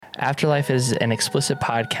Afterlife is an explicit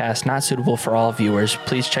podcast not suitable for all viewers.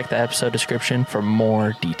 Please check the episode description for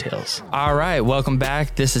more details. All right, welcome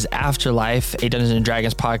back. This is Afterlife, a Dungeons &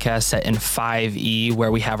 Dragons podcast set in 5e,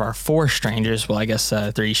 where we have our 4 strangers, well, I guess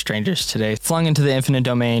 3 strangers today, flung into the infinite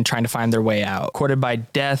domain trying to find their way out. Courted by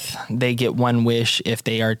death, they get 1 wish if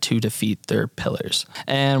they are to defeat their pillars.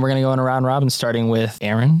 And we're going to go in a round robin, starting with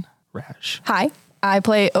Aaron Rash. Hi. I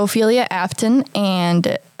play Ophelia Afton,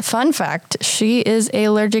 and fun fact, she is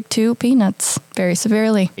allergic to peanuts very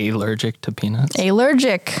severely. Allergic to peanuts?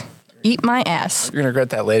 Allergic. Eat my ass. You're going to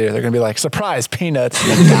regret that later. They're going to be like, surprise, peanuts,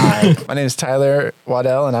 and then die. My name is Tyler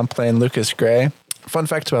Waddell, and I'm playing Lucas Gray. Fun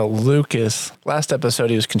fact about Lucas, last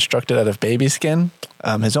episode he was constructed out of baby skin.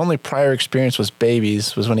 His only prior experience was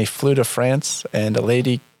babies, was when he flew to France, and a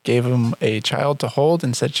lady gave him a child to hold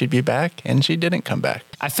and said she'd be back, and she didn't come back.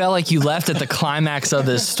 I felt like you left at the climax of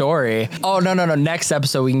this story. Oh, no. Next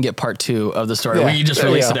episode, we can get part 2 of the story. We can just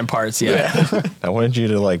release it in parts. Yeah. I wanted you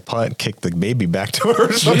to like punt, kick the baby back to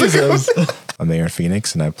her. Jesus. I'm Aaron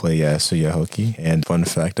Phoenix, and I play Suya Hoki. And fun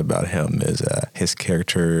fact about him is his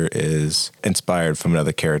character is inspired from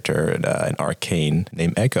another character in an arcane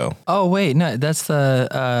named Echo. Oh, wait. No, that's the...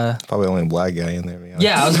 Probably the only black guy in there.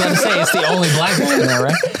 Yeah, I was about to say, it's the only black guy in there,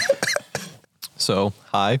 right? So,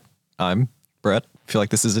 hi, I'm Brett. I feel like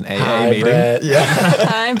this is an AA Hi, meeting. Brett. Yeah.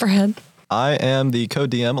 Hi, Brad. I am the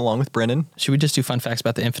co-DM along with Brennan. Should we just do fun facts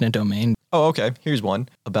about the infinite domain? Oh, okay. Here's one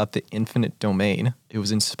about the infinite domain. It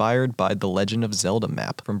was inspired by the Legend of Zelda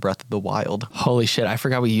map from Breath of the Wild. Holy shit, I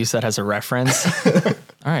forgot we used that as a reference. All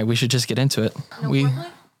right, we should just get into it.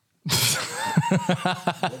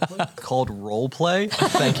 Called roleplay.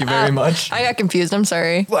 Thank you very much. I got confused. I'm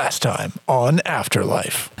sorry. Last time on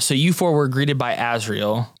Afterlife. So you 4 were greeted by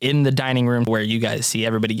Azriel in the dining room where you guys see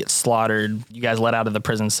everybody get slaughtered. You guys let out of the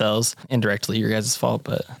prison cells. Indirectly, your guys' fault.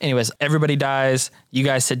 But anyways, everybody dies. You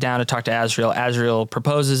guys sit down to talk to Azriel. Azriel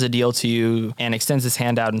proposes a deal to you and extends his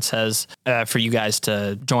hand out and says for you guys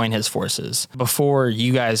to join his forces. Before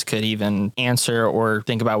you guys could even answer or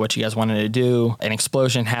think about what you guys wanted to do, an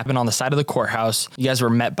explosion happened on the side of the courthouse. You guys were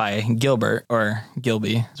met by Gilbert, or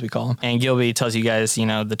Gilby, as we call him. And Gilby tells you guys,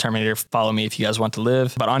 the Terminator, follow me if you guys want to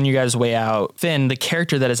live. But on you guys' way out, Finn, the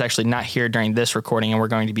character that is actually not here during this recording, and we're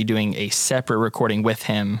going to be doing a separate recording with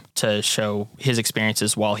him to show his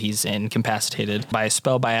experiences while he's incapacitated. By a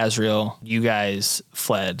spell by Azriel, you guys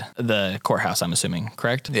fled the courthouse, I'm assuming,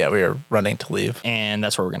 correct? Yeah, we were running to leave. And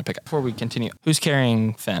that's where we're going to pick up. Before we continue, who's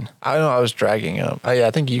carrying Finn? I don't know, I was dragging him. Oh, yeah,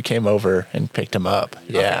 I think you came over and picked him up.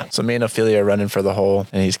 Yeah. Okay. So me and Ophelia are running for the hole,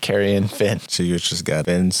 and he's carrying Finn. So you just got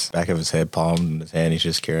Finn's back of his head, palm in his hand, he's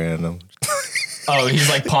just carrying him. Oh, he's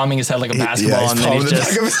like palming his head like a basketball, and then he's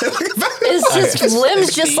just... Is his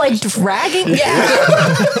limbs just like dragging?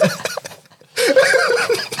 Yeah.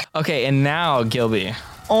 Okay, and now Gilby.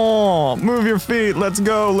 Oh, move your feet. Let's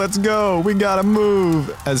go. Let's go. We gotta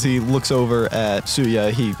move. As he looks over at Suya,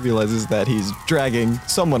 he realizes that he's dragging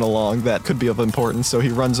someone along that could be of importance. So he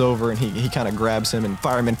runs over and he kind of grabs him, and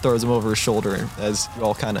fireman throws him over his shoulder as you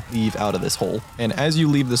all kind of leave out of this hole. And as you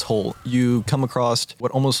leave this hole, you come across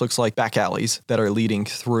what almost looks like back alleys that are leading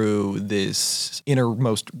through this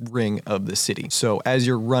innermost ring of the city. So as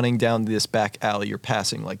you're running down this back alley, you're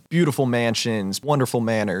passing like beautiful mansions, wonderful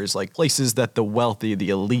manors, like places that the wealthy,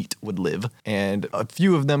 the elite would live. And a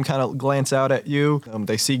few of them kind of glance out at you.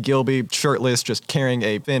 They see Gilby shirtless, just carrying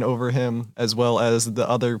a Finn over him, as well as the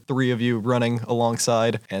other 3 of you running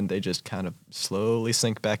alongside, and they just kind of slowly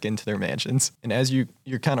sink back into their mansions. And as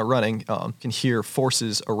you're kind of running, you can hear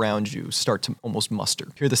forces around you start to almost muster.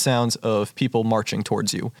 Hear the sounds of people marching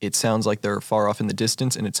towards you. It sounds like they're far off in the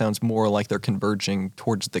distance, and it sounds more like they're converging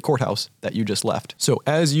towards the courthouse that you just left. So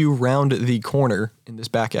as you round the corner in this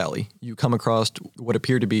back alley, you come across what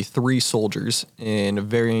appear to be 3 soldiers in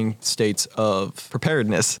varying states of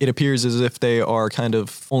preparedness. It appears as if they are kind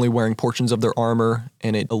of only wearing portions of their armor,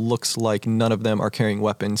 and it looks like none of them are carrying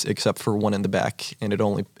weapons except for one in the back, and it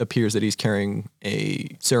only appears that he's carrying a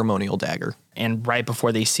ceremonial dagger. And right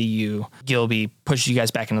before they see you, Gilby pushes you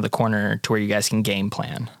guys back into the corner to where you guys can game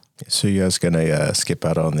plan. So you guys gonna skip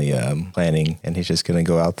out on the planning, and he's just gonna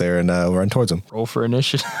go out there and run towards him. Roll for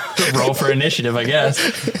initiative. Roll for initiative, I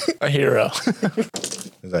guess. A hero.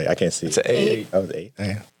 It's like, I can't see. It's an 8. Oh, it's 8.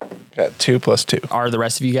 Yeah. Got 2 + 2. Are the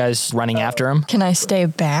rest of you guys running after him? Can I stay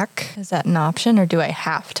back? Is that an option, or do I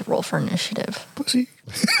have to roll for initiative? Pussy.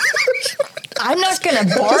 I'm not going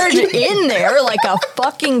to barge in there like a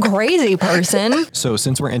fucking crazy person. So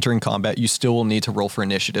since we're entering combat, you still will need to roll for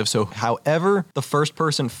initiative. So however the first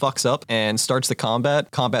person fucks up and starts the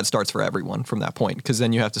combat starts for everyone from that point, because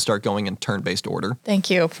then you have to start going in turn-based order. Thank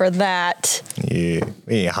you for that. Yeah,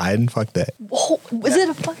 we ain't hiding. Fuck that. Oh, was it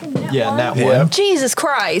a fucking nat Yeah, one? nat Yeah. one. Jesus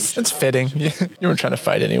Christ. It's fitting. You weren't trying to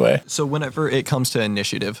fight anyway. So whenever it comes to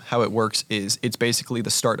initiative, how it works is it's basically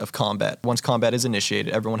the start of combat. Once combat is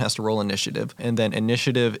initiated, everyone has to roll initiative, and then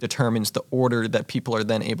initiative determines the order that people are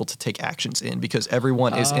then able to take actions in, because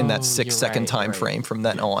everyone is in that 6-second time frame from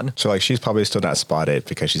then on. So like she's probably still not spotted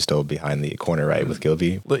because she's still behind the corner, right, with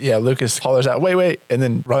Gilby. Yeah, Lucas hollers out, wait, and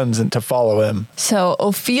then runs in to follow him. So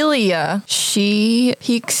Ophelia, she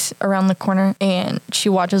peeks around the corner and she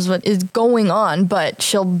watches what is going on, but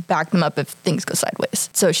she'll back them up if things go sideways.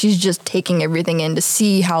 So she's just taking everything in to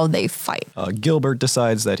see how they fight. Gilbert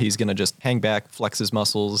decides that he's going to just hang back, flex his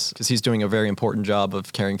muscles, because he's doing a very important job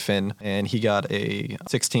of carrying Finn, and he got a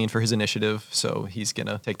 16 for his initiative, so he's going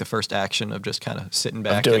to take the first action of just kind of sitting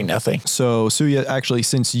back. Doing nothing. So Suya, actually,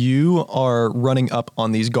 since you are running up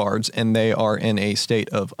on these guards and they are in a state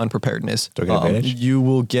of unpreparedness, Do I get advantage? you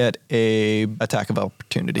will get a attack of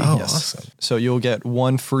opportunity. Oh, yes. awesome. So you'll get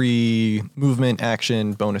one free movement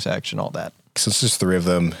action, bonus action, all that. Since there's three of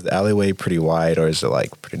them, is the alleyway pretty wide or is it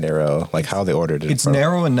like pretty narrow? Like how are they ordered? It's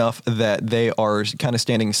narrow enough that they are kind of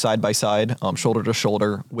standing side by side, shoulder to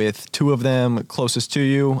shoulder, with two of them closest to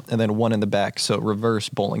you and then one in the back. So reverse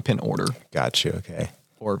bowling pin order. Got you. Okay.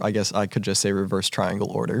 Or I guess I could just say reverse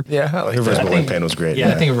triangle order. Yeah, I like Reverse that. bowling pin was great. Yeah,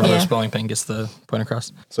 I think a reverse Yeah. bowling pin gets the point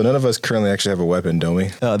across. So none of us currently actually have a weapon, don't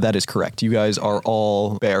we? That is correct. You guys are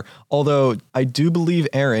all bare. Although I do believe,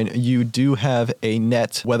 Aaron, you do have a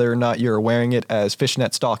net. Whether or not you're wearing it as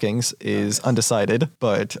fishnet stockings is undecided,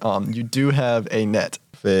 but you do have a net.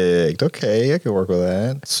 Perfect. Okay, I can work with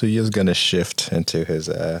that. Suya's gonna shift into his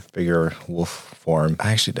bigger wolf form.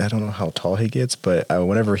 I don't know how tall he gets, but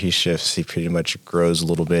whenever he shifts, he pretty much grows a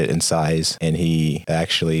little bit in size, and he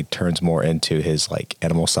actually turns more into his like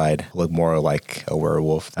animal side, look more like a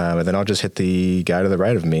werewolf. And then I'll just hit the guy to the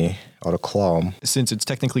right of me. Auto claw him. Since it's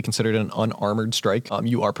technically considered an unarmored strike,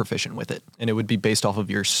 you are proficient with it, and it would be based off of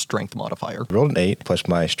your strength modifier. Rolled an 8 plus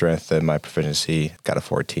my strength and my proficiency. Got a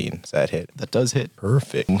 14. Does that hit? That does hit.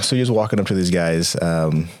 Perfect. So he's walking up to these guys.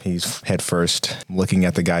 He's head first, looking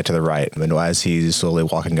at the guy to the right. And as he's slowly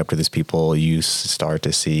walking up to these people, you start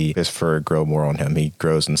to see his fur grow more on him. He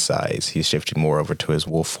grows in size. He's shifting more over to his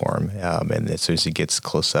wolf form. And as soon as he gets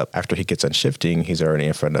close up, after he gets on shifting, he's already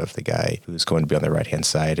in front of the guy who's going to be on the right-hand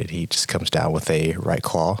side. And he just comes down with a right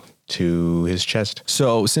claw to his chest.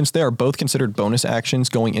 So since they are both considered bonus actions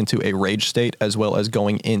going into a rage state as well as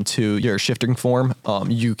going into your shifting form,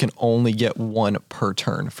 you can only get one per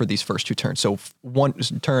turn for these first two turns. So one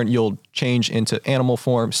turn you'll change into animal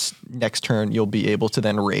forms. Next turn you'll be able to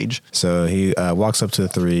then rage. So he walks up to the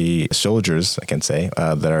three soldiers, I can say,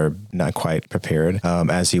 that are not quite prepared.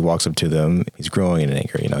 As he walks up to them, he's growing in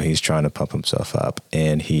anger. He's trying to pump himself up,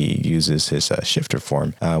 and he uses his shifter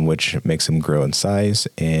form, which makes him grow in size,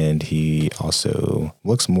 and he also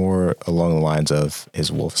looks more along the lines of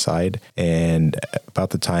his wolf side. And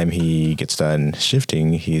about the time he gets done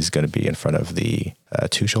shifting, he's going to be in front of the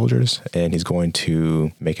two soldiers, and he's going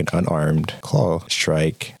to make an unarmed claw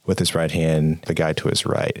strike with his right hand, the guy to his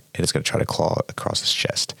right, and it's going to try to claw across his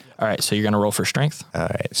chest. All right, so you're going to roll for strength. All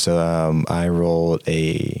right, so I rolled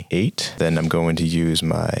a 8. Then I'm going to use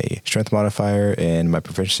my strength modifier and my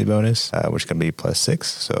proficiency bonus, which is going to be +6,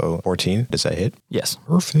 so 14. Does that hit? Yes.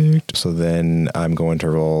 Perfect. So then I'm going to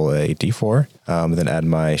roll a d4, then add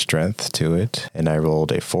my strength to it, and I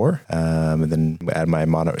rolled a 4, and then add my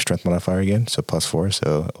strength modifier again, so +4,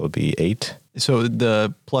 so it will be 8. So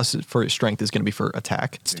the plus for strength is going to be for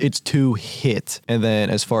attack. It's 2 hit, and then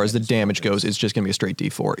as far as the damage goes, it's just going to be a straight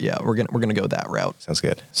D4. Yeah, we're gonna go that route. Sounds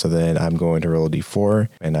good. So then I'm going to roll a d4,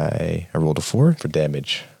 and I rolled a 4 for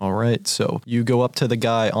damage. All right, so you go up to the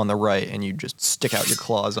guy on the right, and you just stick out your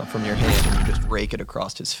claws up from your hand, and you just rake it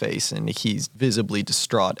across his face, and he's visibly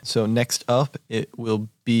distraught. So next up, it will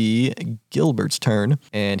be Gilbert's turn,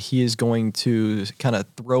 and he is going to kind of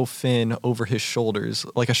throw Finn over his shoulders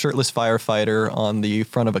like a shirtless firefighter on the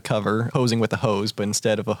front of a cover, posing with a hose, but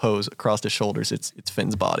instead of a hose across his shoulders, it's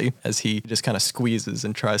Finn's body as he just kind of squeezes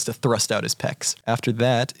and tries to thrust out his pecs. After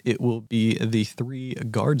that, it will be the 3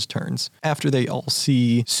 guards' turns. After they all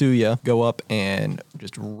see Suya go up and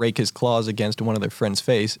just rake his claws against one of their friend's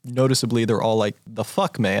face, noticeably they're all like, "The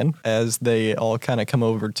fuck, man," as they all kind of come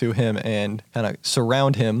over to him and kind of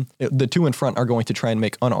surround him. The 2 in front are going to try and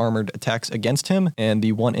make unarmored attacks against him, and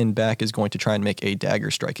the 1 in back is going to try and make a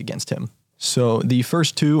dagger strike against him. So the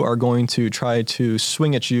first two are going to try to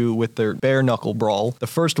swing at you with their bare knuckle brawl. The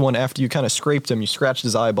first one, after you kind of scraped him, you scratched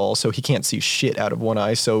his eyeball, so he can't see shit out of one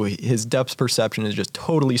eye. So his depth perception is just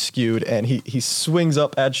totally skewed, and he swings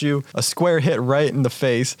up at you, a square hit right in the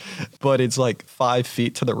face, but it's like 5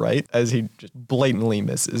 feet to the right as he just blatantly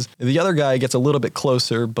misses. The other guy gets a little bit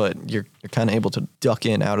closer, but you're kind of able to duck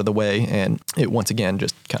in out of the way, and it once again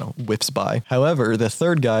just kind of whips by. However, the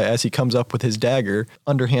third guy, as he comes up with his dagger,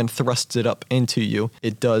 underhand thrusts it up into you.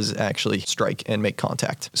 It does actually strike and make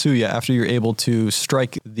contact. Suya, after you're able to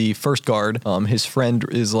strike the first guard, his friend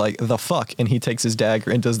is like, the fuck? And he takes his dagger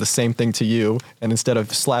and does the same thing to you. And instead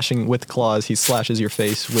of slashing with claws, he slashes your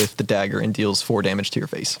face with the dagger and deals 4 damage to your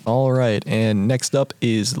face. All right. And next up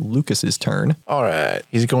is Lucas's turn. All right.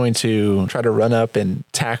 He's going to try to run up and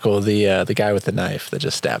tackle the guy with the knife that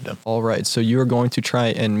just stabbed him. All right. So you are going to try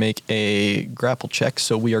and make a grapple check.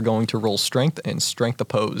 So we are going to roll strength and strength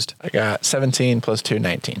opposed. I got 17 plus 2,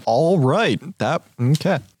 19. All right.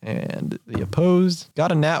 Okay. And the opposed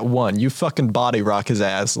got a nat 1. You fucking body rock his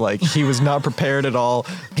ass. Like, he was not prepared at all.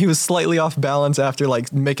 He was slightly off balance after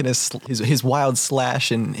like making his wild slash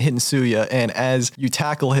and hitting Suya. And as you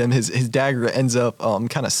tackle him, his dagger ends up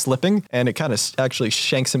kind of slipping, and it kind of actually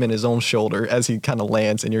shanks him in his own shoulder as he kind of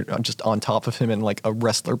lands, and you're just on top of him in like a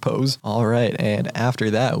wrestler pose. All right. And after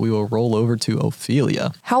that, we will roll over to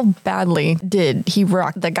Ophelia. How badly did he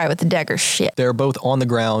rock that guy with the dagger? Shit. They're both on the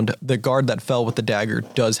ground. The guard that fell with the dagger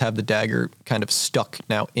does have the dagger kind of stuck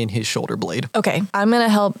now in his shoulder blade. Okay, I'm going to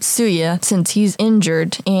help Suya since he's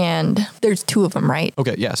injured, and there's 2 of them, right?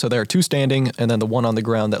 Okay, yeah, so there are 2 standing, and then the one on the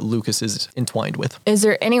ground that Lucas is entwined with. Is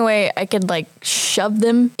there any way I could, like, shove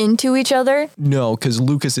them into each other? No, because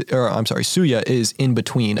Suya is in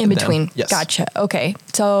between. In between. Yes. Gotcha. Okay,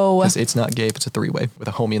 so... It's not gay, it's a 3-way with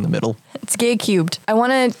a homie in the middle. It's gay cubed. I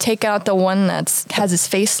want to take out the one that has his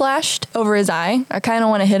face slashed over his eye. I kind of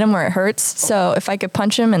want to hit him where it hurts. So if I could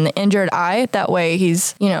punch him in the injured eye, that way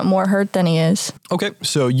he's, more hurt than he is. Okay,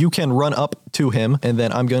 so you can run up to him, and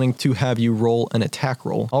then I'm going to have you roll an attack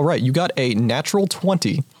roll. All right, you got a natural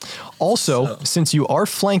 20. Also, since you are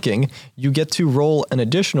flanking, you get to roll an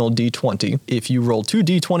additional d20. If you roll 2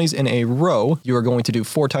 d20s in a row, you are going to do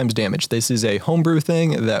 4 times damage. This is a homebrew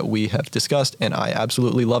thing that we have discussed, and I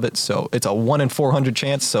absolutely love it. So it's a 1 in 400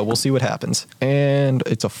 chance, so we'll see what happens. And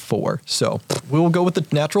it's a 4. So we will go with the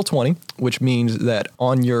natural 20, which means that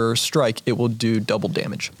on your strike, it will do double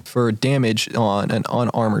damage. For damage on an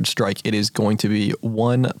unarmored strike, it is going to be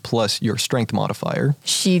 1 plus your strength modifier.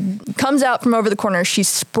 She comes out from over the corner, she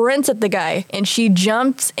sprints at the guy, and she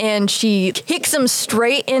jumps and she kicks him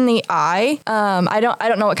straight in the eye. I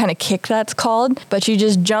don't know what kind of kick that's called, but she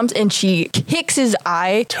just jumps and she kicks his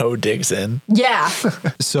eye. Toe digs in. Yeah.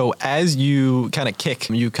 So as you kind of kick,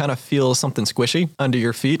 you kind of feel something squishy under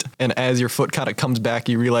your feet, and as your foot kind of comes back,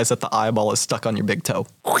 you realize that the eyeball is stuck on your big toe.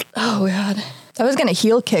 Oh, God. I was going to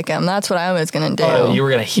heel kick him. That's what I was going to do. Oh, you were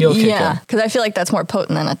going to heel kick him? Yeah, because I feel like that's more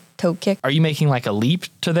potent than a toe kick. Are you making like a leap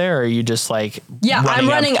to there, or are you just like... Yeah, I'm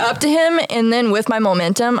running up to him, and then with my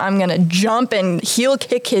momentum, I'm going to jump and heel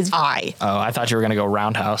kick his eye. Oh, I thought you were going to go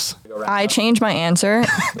roundhouse. I changed my answer.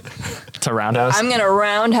 To roundhouse? I'm going to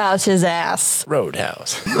roundhouse his ass.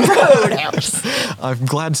 Roadhouse. Roadhouse. I'm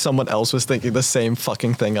glad someone else was thinking the same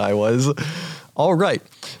fucking thing I was. All right.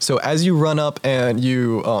 So as you run up and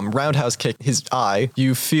you roundhouse kick his eye,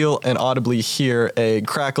 you feel and audibly hear a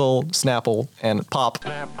crackle, snapple, and pop.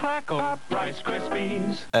 Snap, crackle, Rice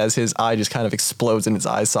Krispies. As his eye just kind of explodes in his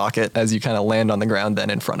eye socket as you kind of land on the ground then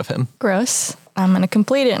in front of him. Gross. I'm going to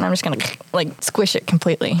complete it, and I'm just going to, squish it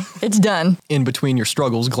completely. It's done. In between your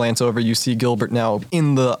struggles, glance over, you see Gilbert now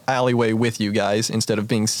in the alleyway with you guys instead of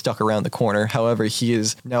being stuck around the corner. However, he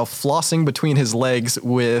is now flossing between his legs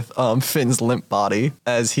with Finn's limp body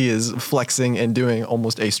as he is flexing and doing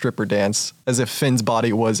almost a stripper dance as if Finn's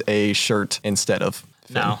body was a shirt instead of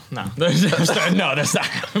Finn. No. No, that's not.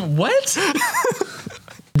 What?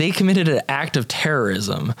 They committed an act of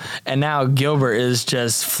terrorism, and now Gilbert is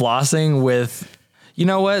just flossing with... You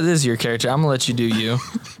know what? This is your character. I'm going to let you do you.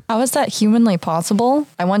 How is that humanly possible?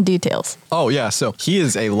 I want details. Oh, yeah. So he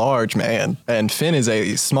is a large man, and Finn is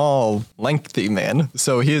a small, lengthy man.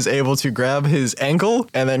 So he is able to grab his ankle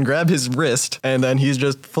and then grab his wrist, and then he's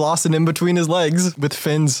just flossing in between his legs with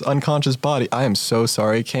Finn's unconscious body. I am so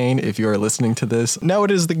sorry, Kane, if you are listening to this. Now it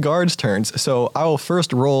is the guard's turns. So I will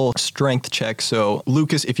first roll strength check. So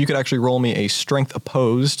Lucas, if you could actually roll me a strength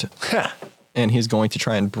opposed. And he's going to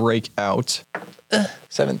try and break out.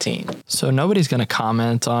 17. So nobody's gonna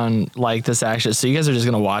comment on like this action. So you guys are just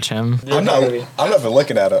gonna watch him. I'm not even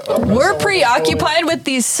looking at it. We're preoccupied with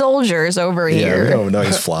these soldiers over here. No,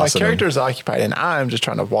 he's My flossing. character's occupied, and I'm just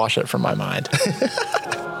trying to wash it from my mind.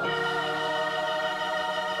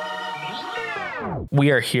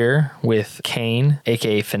 We are here with Kane,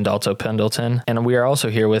 aka Findalto Pendleton, and we are also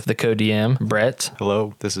here with the co-DM, Brett.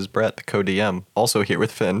 Hello, this is Brett, the co-DM, also here with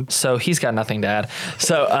Finn. So he's got nothing to add.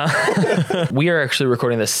 So we are actually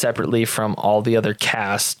recording this separately from all the other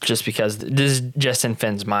casts just because this is just in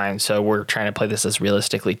Finn's mind. So we're trying to play this as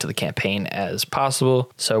realistically to the campaign as possible.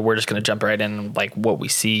 So we're just going to jump right in like what we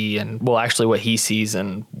see and well, actually what he sees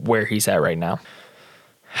and where he's at right now.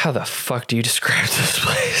 How the fuck do you describe this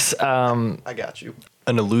place? I got you.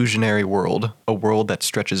 An illusionary world, a world that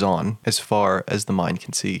stretches on as far as the mind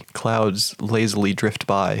can see. Clouds lazily drift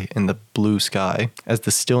by in the blue sky as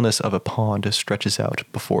the stillness of a pond stretches out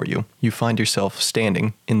before you. You find yourself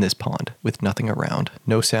standing in this pond with nothing around.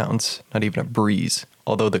 No sounds, not even a breeze,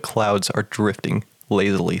 although the clouds are drifting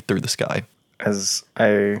lazily through the sky. As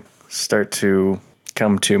I start to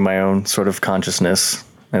come to my own sort of consciousness,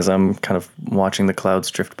 as I'm kind of watching the clouds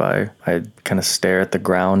drift by, I kind of stare at the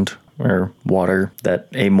ground or water, that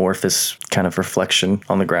amorphous kind of reflection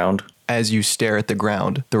on the ground. As you stare at the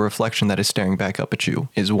ground, the reflection that is staring back up at you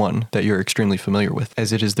is one that you're extremely familiar with,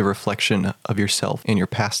 as it is the reflection of yourself in your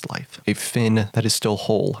past life. A Finn that is still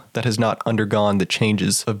whole, that has not undergone the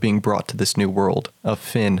changes of being brought to this new world. A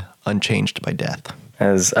Finn unchanged by death.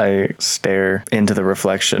 As I stare into the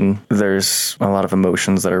reflection, there's a lot of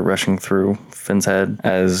emotions that are rushing through Finn's head.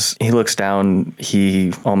 As he looks down,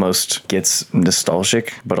 he almost gets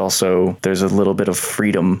nostalgic, but also there's a little bit of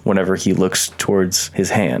freedom whenever he looks towards his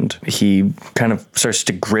hand. He kind of starts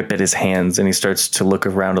to grip at his hands and he starts to look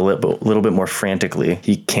around a little bit more frantically.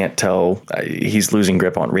 He can't tell, he's losing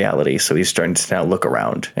grip on reality, so he's starting to now look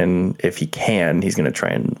around. And if he can, he's going to try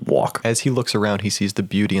and walk. As he looks around, he sees the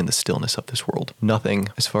beauty and the stillness of this world. Nothing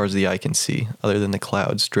as far as the eye can see, other than the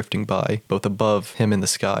clouds drifting by, both above him in the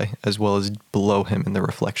sky, as well as below him in the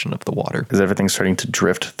reflection of the water. As everything's starting to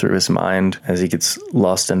drift through his mind, as he gets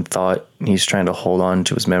lost in thought, he's trying to hold on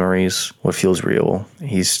to his memories, what feels real.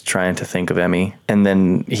 He's trying to think of Emmy. And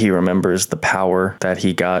then he remembers the power that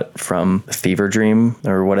he got from the fever dream,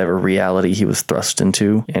 or whatever reality he was thrust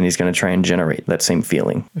into, and he's going to try and generate that same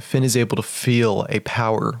feeling. Finn is able to feel a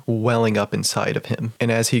power welling up inside of him, and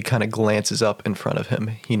as he kind of glances up in front of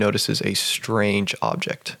him, he notices a strange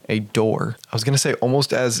object, a door. I was going to say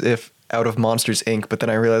almost as if out of Monsters, Inc., but then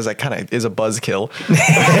I realized that kind of is a buzzkill.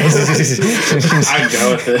 I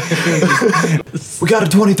go with it. We got a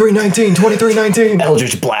 2319.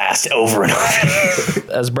 Eldritch Blast over and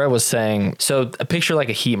over. As Brett was saying, so a picture like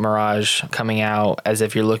a heat mirage coming out as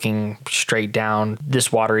if you're looking straight down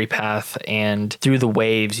this watery path, and through the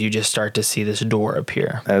waves, you just start to see this door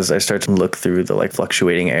appear. As I start to look through the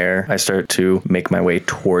fluctuating air, I start to make my way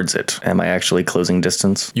towards it. Am I actually closing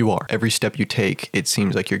distance? You are. Every step you take, it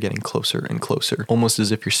seems like you're getting closer and closer, almost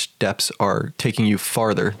as if your steps are taking you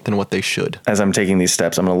farther than what they should. As I'm taking these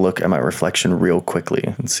steps, I'm going to look at my reflection real quickly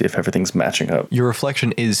and see if everything's matching up. Your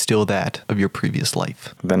reflection is still that of your previous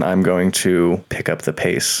life. Then I'm going to pick up the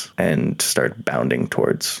pace and start bounding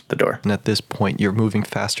towards the door. And at this point, you're moving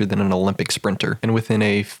faster than an Olympic sprinter. And within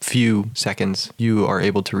a few seconds, you are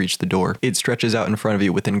able to reach the door. It stretches out in front of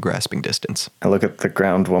you within grasping distance. I look at the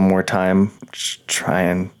ground one more time, just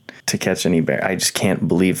trying to catch any bear. I just can't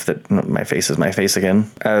believe that my face is my face again.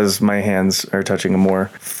 As my hands are touching a more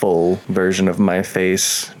full version of my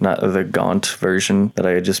face, not the gaunt version that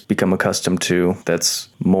I had just become accustomed to, that's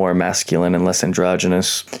more masculine and less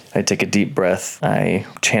androgynous. I take a deep breath, I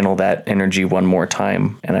channel that energy one more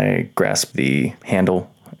time, and I grasp the handle,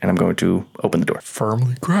 and I'm going to open the door.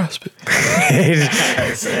 Firmly grasp it.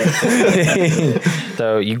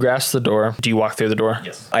 So you grasp the door. Do you walk through the door?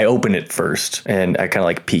 Yes. I open it first, and I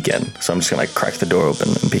kind of peek in. So I'm just going to crack the door open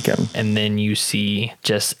and peek in. And then you see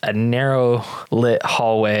just a narrow lit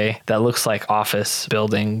hallway that looks like office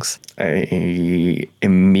buildings. I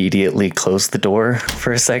immediately closed the door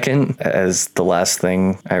for a second, as the last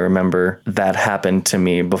thing I remember that happened to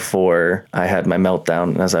me before I had my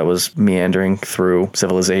meltdown as I was meandering through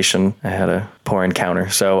civilization. I had a poor encounter.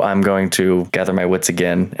 So I'm going to gather my wits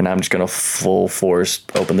again, and I'm just going to full force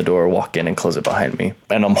open the door, walk in, and close it behind me.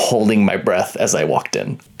 And I'm holding my breath as I walked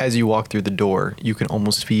in. As you walk through the door, you can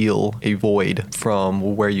almost feel a void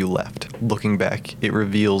from where you left. Looking back, it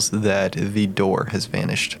reveals that the door has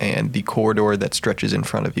vanished, and the corridor that stretches in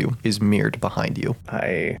front of you is mirrored behind you.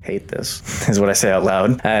 I hate this, is what I say out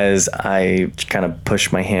loud, as I kind of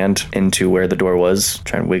push my hand into where the door was,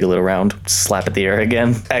 try and wiggle it around, slap at the air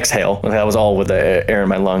again, exhale. That was all all with the air in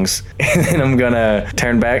my lungs. And then I'm gonna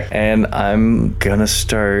turn back and I'm gonna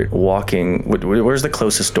start walking. Where's the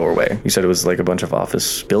closest doorway? You said it was like a bunch of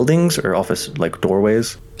office buildings or office like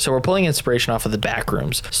doorways? So we're pulling inspiration off of the back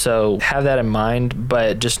rooms. So have that in mind,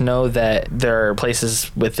 but just know that there are places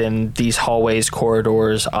within these hallways,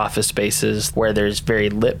 corridors, office spaces where there's very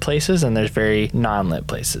lit places and there's very non-lit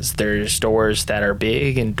places. There's doors that are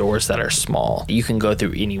big and doors that are small. You can go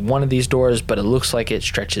through any one of these doors, but it looks like it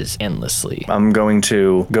stretches endlessly. I'm going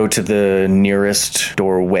to go to the nearest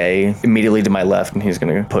doorway immediately to my left, and he's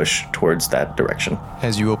going to push towards that direction.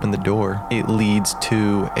 As you open the door, it leads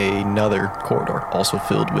to another corridor, also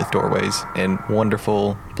filled with doorways and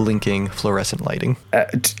wonderful blinking fluorescent lighting.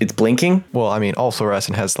 It's blinking? Well, I mean, all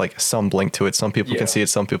fluorescent has like some blink to it. Some people can see it,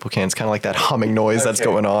 some people can't. It's kind of like that humming noise that's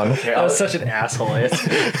going on. That was such an asshole.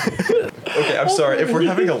 Okay, I'm sorry. If we're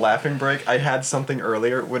having a laughing break, I had something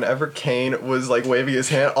earlier. Whenever Kane was like waving his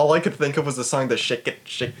hand, all I could think of was the song, the shake it,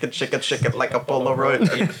 shake it, shake it, shake it like a Polaroid.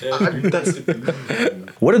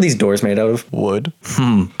 What are these doors made out of? Wood.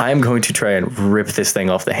 I'm going to try and rip this thing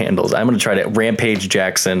off the handles. I'm going to try to Rampage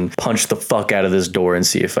Jackson, punch the fuck out of this door and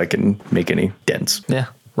see if I can make any dents. Yeah,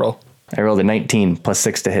 roll. I rolled a 19 plus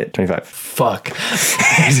 6 to hit, 25. Fuck.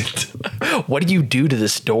 What do you do to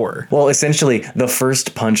this door? Well, essentially, the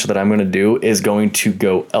first punch that I'm going to do is going to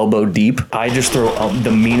go elbow deep. I just throw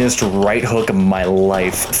the meanest right hook of my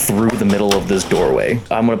life through the middle of this doorway.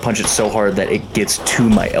 I'm going to punch it so hard that it gets to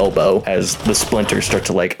my elbow as the splinters start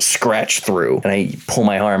to like scratch through. And I pull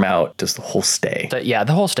my arm out. Does the hole stay? Yeah,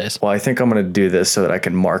 the hole stays. Well, I think I'm going to do this so that I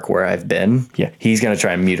can mark where I've been. Yeah, he's going to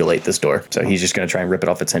try and mutilate this door. So he's just going to try and rip it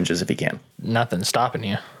off its hinges if he can. Nothing's stopping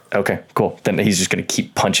you. Okay, cool. Then he's just going to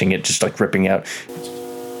keep punching it, just like ripping out.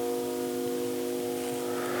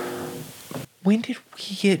 When did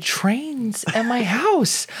we get trains at my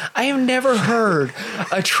house? I have never heard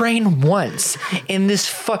a train once in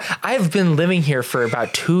this. I've been living here for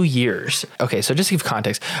about 2 years. Okay, so just to give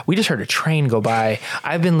context, we just heard a train go by.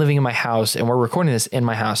 I've been living in my house, and we're recording this in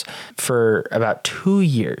my house for about 2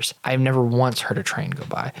 years. I've never once heard a train go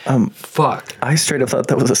by. Fuck. I straight up thought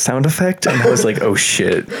that was a sound effect, and I was like, oh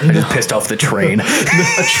shit. I just pissed off the train.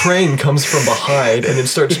 A train comes from behind and it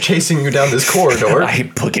starts chasing you down this corridor.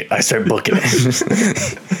 I start booking it.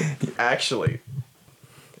 Actually,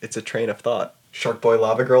 it's a train of thought. Shark Boy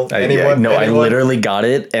Lava Girl. I literally got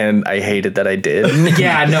it, and I hated that I did.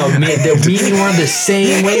 Yeah, no, man, me and you were on the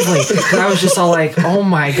same wavelength. And I was just all like, oh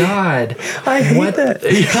my God. I hate that.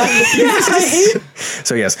 Yes, I hate it.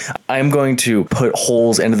 So yes, I'm going to put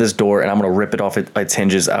holes into this door, and I'm going to rip it off its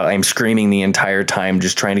hinges. I'm screaming the entire time,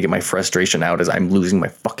 just trying to get my frustration out as I'm losing my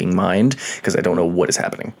fucking mind, because I don't know what is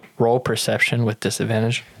happening. Roll perception with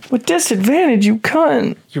disadvantage. With disadvantage, you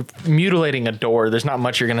cunt. You're mutilating a door. There's not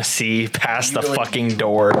much you're going to see past the fucking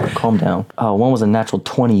door. Calm down. One was a natural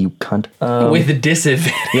 20, you cunt. With the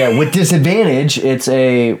disadvantage. Yeah, with disadvantage, it's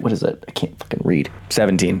a, what is it? I can't fucking read.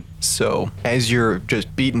 17. So, as you're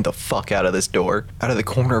just beating the fuck out of this door, out of the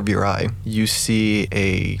corner of your eye, you see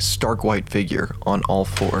a stark white figure on all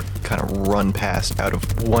four kind of run past out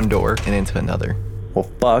of one door and into another. Well,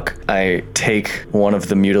 fuck. I take one of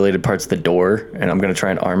the mutilated parts of the door, and I'm going to try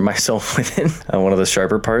and arm myself with it, one of the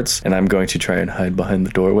sharper parts, and I'm going to try and hide behind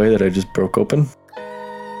the doorway that I just broke open.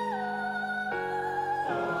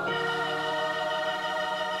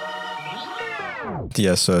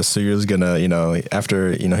 Yeah, so Suya's gonna,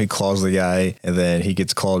 after, he calls the guy and then he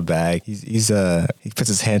gets called back. He puts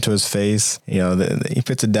his hand to his face, then he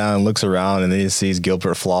puts it down, looks around, and then he sees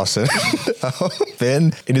Gilbert flossing.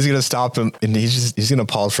 Then and he's gonna stop him, and he's gonna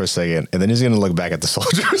pause for a second, and then he's gonna look back at the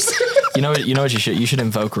soldiers. You know what you should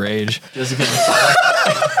invoke rage.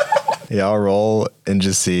 Yeah, I'll roll and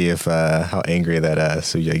just see if how angry that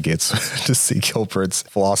Suya gets to see Gilbert's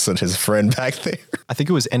flossing his friend back there. I think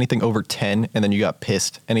it was anything over 10, and then you got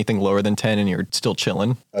pissed. Anything lower than 10, and you're still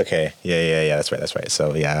chilling. Okay, yeah, that's right.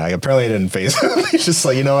 So yeah, I apparently didn't face him. He's just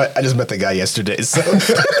like, you know what? I just met the guy yesterday, so.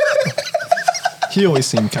 He always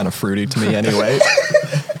seemed kind of fruity to me anyway.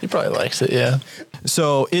 He probably likes it, yeah.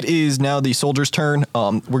 So it is now the soldier's turn.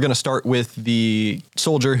 We're going to start with the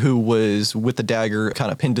soldier who was with the dagger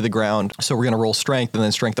kind of pinned to the ground. So we're going to roll strength and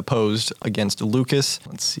then strength opposed against Lucas.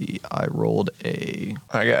 Let's see. I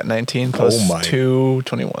got 19 plus 2,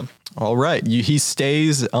 21. All right. He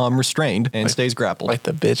stays restrained and stays grappled. Like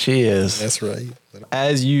the bitch he is. That's right.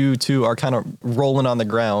 As you two are kind of rolling on the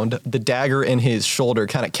ground, the dagger in his shoulder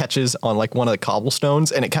kind of catches on like one of the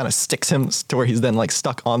cobblestones and it kind of sticks him to where he's then like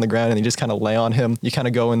stuck on the ground and you just kind of lay on him. You kind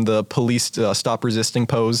of go in the police stop resisting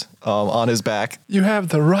pose on his back. You have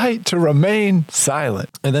the right to remain silent.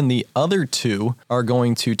 And then the other two are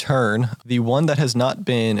going to turn. The one that has not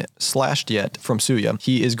been slashed yet from Suya,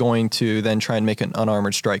 he is going to then try and make an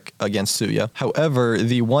unarmored strike against Suya. However,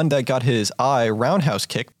 the one that got his eye roundhouse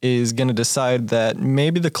kicked is going to decide that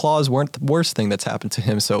maybe the claws weren't the worst thing that's happened to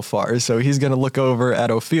him so far. So he's going to look over at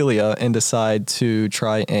Ophelia and decide to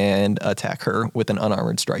try and attack her with an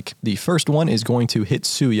unarmored strike. The first one is going to hit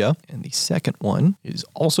Suya, and the second one is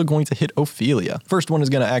also going to hit Ophelia. First one is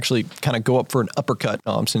going to actually kind of go up for an uppercut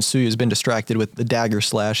since Suya has been distracted with the dagger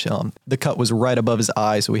slash. The cut was right above his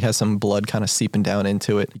eye, so he has some blood kind of seeping down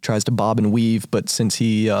into it. He tries to bob and weave, but since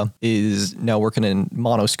he is now working in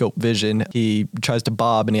monoscope vision, he tries to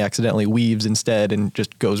bob and he accidentally weaves instead and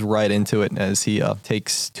just goes right into it as he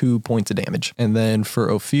takes 2 points of damage. And then for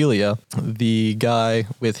Ophelia, the guy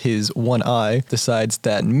with his one eye decides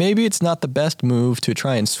that maybe it's not the best move to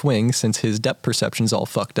try and swing since his depth perception's all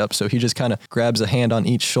fucked up. So he just kind of grabs a hand on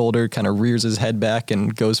each shoulder, kind of rears his head back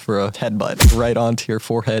and goes for a headbutt right onto your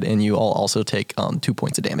forehead. And you all also take 2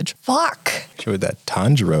 points of damage. Fuck. Sure, that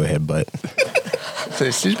Tanjiro headbutt. So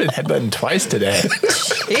she's been headbutting twice today.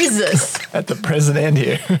 Jesus. At the prison and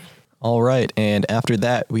here. All right, and after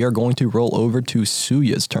that, we are going to roll over to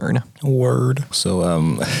Suya's turn. Word. So,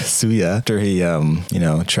 Suya, after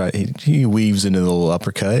he weaves into the little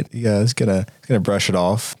uppercut. Yeah, he's gonna brush it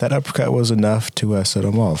off. That uppercut was enough to set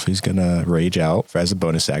him off. He's gonna rage out as a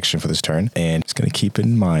bonus action for this turn, and he's gonna keep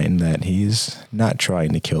in mind that he's not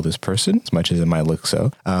trying to kill this person as much as it might look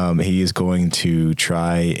so. He is going to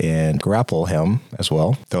try and grapple him as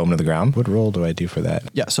well, throw him to the ground. What roll do I do for that?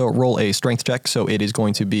 Yeah, so roll a strength check. So it is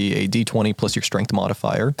going to be a D20 plus your strength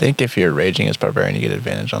modifier. I think if you're raging as barbarian, you get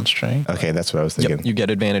advantage on strength. Okay, that's what I was thinking. Yep, you get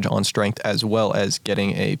advantage on strength as well as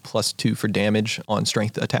getting a +2 for damage on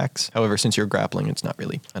strength attacks. However, since you're grappling, it's not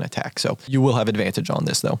really an attack. So you will have advantage on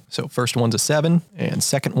this though. So first one's a 7 and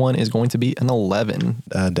second one is going to be an 11.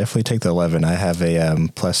 Definitely take the 11. I have a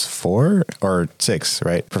 +4 or 6,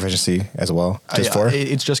 right? Proficiency as well. Just 4?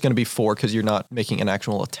 It's just going to be 4 because you're not making an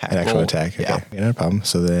actual attack. An actual roll. attack. Okay. Yeah. No problem.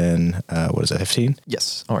 So then, what is that, 15?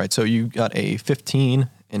 Yes. All right. So you got a 15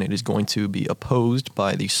 and it is going to be opposed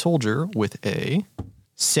by the soldier with a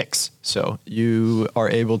 6. So you are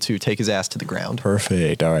able to take his ass to the ground.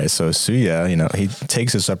 Perfect. All right. So Suya, he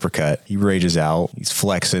takes this uppercut. He rages out. He's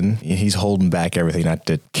flexing. He's holding back everything not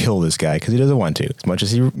to kill this guy because he doesn't want to. As much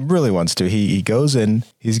as he really wants to. He goes in.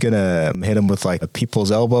 He's going to hit him with like a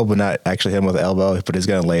people's elbow, but not actually hit him with an elbow, but he's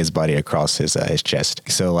going to lay his body across his chest.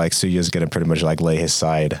 So like Suya's going to pretty much like lay his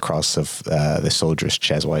side across of the soldier's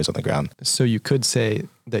chest while he's on the ground. So you could say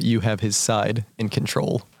that you have his side in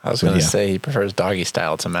control. I was going to say he prefers doggy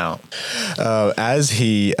style to mount. As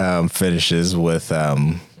he finishes with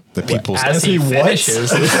the people's... As he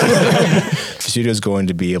finishes. Studio's going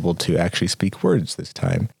to be able to actually speak words this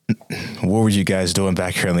time. What were you guys doing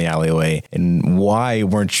back here in the alleyway? And why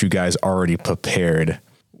weren't you guys already prepared?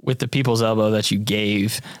 With the people's elbow that you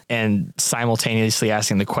gave and simultaneously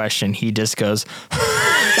asking the question, he just goes...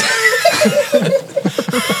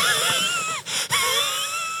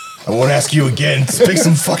 I won't ask you again. Speak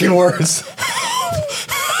some fucking words.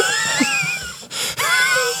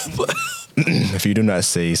 If you do not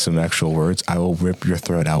say some actual words, I will rip your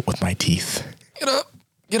throat out with my teeth. Get up.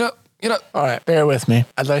 Get up. Get up. All right, bear with me.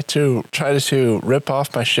 I'd like to try to rip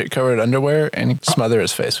off my shit-covered underwear and smother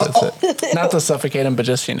his face with it. Not to suffocate him, but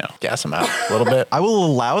just, gas him out a little bit. I will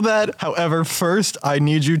allow that. However, first, I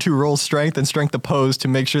need you to roll strength and strength opposed to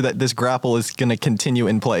make sure that this grapple is going to continue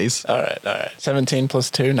in place. All right. 17 plus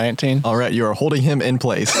 2, 19. All right, you are holding him in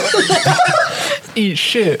place. Eat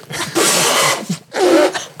shit.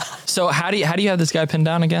 So how do you have this guy pinned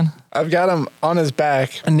down again? I've got him on his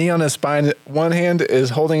back, a knee on his spine. One hand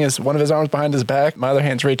is holding one of his arms behind his back. My other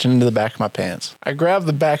hand's reaching into the back of my pants. I grab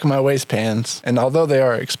the back of my waistbands, and although they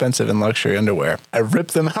are expensive and luxury underwear, I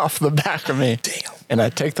rip them off the back of me. Damn. And I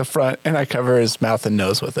take the front and I cover his mouth and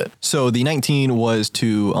nose with it. So the 19 was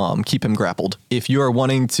to keep him grappled. If you are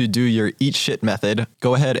wanting to do your eat shit method,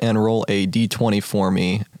 go ahead and roll a d20 for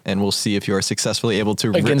me, and we'll see if you are successfully able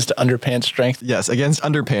to... Against underpants strength? Yes, against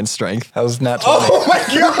underpants strength. How's that? Oh my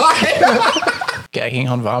God! Gagging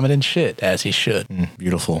on vomit and shit, as he should.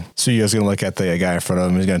 Beautiful. So you guys going to look at the guy in front of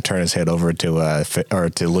him. He's going to turn his head over to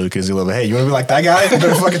Luke. He's going to be, hey, you want to be like that guy? You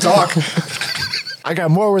better fucking talk. I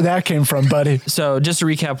got more where that came from, buddy. So just to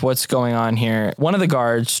recap what's going on here, one of the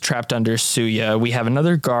guards trapped under Suya. We have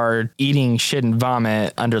another guard eating shit and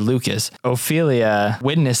vomit under Lucas. Ophelia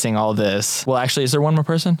witnessing all this. Well, actually, is there one more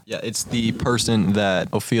person? Yeah, it's the person that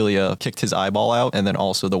Ophelia kicked his eyeball out, and then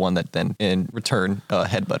also the one that then in return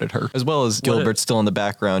headbutted her, as well as Gilbert still in the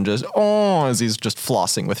background, just as he's just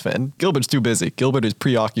flossing with Finn. Gilbert's too busy. Gilbert is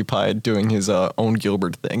preoccupied doing his own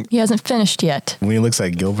Gilbert thing. He hasn't finished yet. When he looks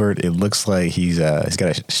like Gilbert, it looks like he's got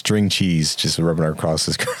a string cheese just rubbing across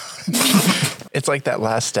his crotch. It's like that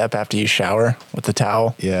last step after you shower with the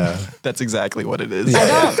towel. Yeah. That's exactly what it is.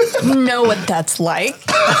 I don't know what that's like.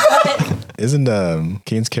 Isn't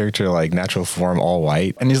Kane's character like natural form all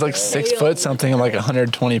white? And he's like 6 foot something and like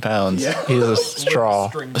 120 pounds. He's a straw.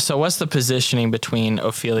 So what's the positioning between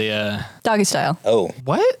Ophelia? Doggy style. Oh.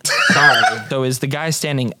 What? Sorry. So is the guy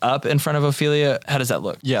standing up in front of Ophelia? How does that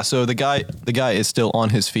look? Yeah, so the guy is still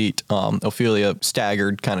on his feet. Ophelia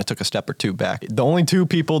staggered, kind of took a step or two back. The only two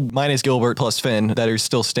people, minus Gilbert plus Finn, that are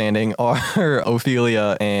still standing are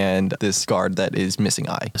Ophelia and this guard that is missing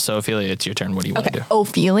eye. So Ophelia, it's your turn. What do you want to do?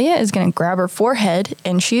 Ophelia is going to grab her forehead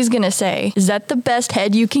and she's going to say, "Is that the best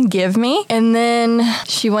head you can give me?" And then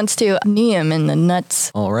she wants to knee him in the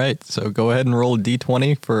nuts. All right, so go ahead and roll a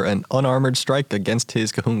d20 for an unarmored strike against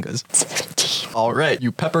his kahungas. 15. All right,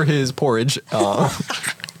 you pepper his porridge.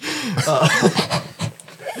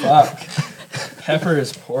 Pepper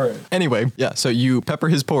is porridge. Anyway, yeah, so you pepper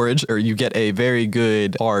his porridge, or you get a very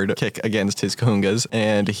good hard kick against his kahungas,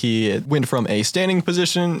 and he went from a standing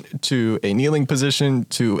position to a kneeling position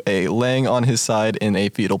to a laying on his side in a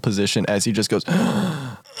fetal position as he just goes...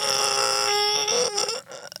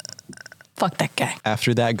 Fuck that guy.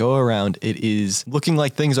 After that go around, it is looking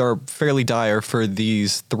like things are fairly dire for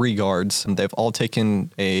these 3 guards. And they've all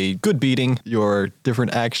taken a good beating. Your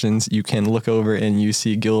different actions, you can look over and you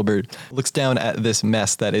see Gilbert looks down at this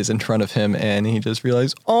mess that is in front of him, and he just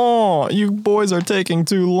realized, "Oh, you boys are taking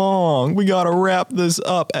too long. We gotta wrap this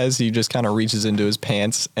up," as he just kind of reaches into his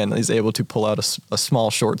pants and is able to pull out a small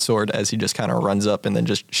short sword as he just kind of runs up and then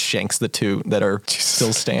just shanks the 2 that are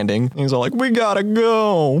still standing. And he's all like, "We gotta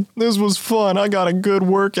go. This was fun. I got a good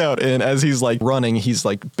workout." And as he's like running, he's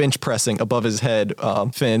like bench pressing above his head,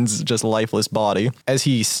 Finn's just lifeless body. As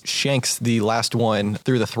he shanks the last one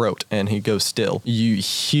through the throat and he goes still, you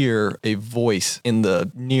hear a voice in the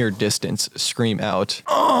near distance scream out,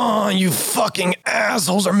 "Oh, you fucking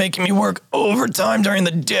assholes are making me work overtime during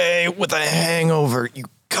the day with a hangover, you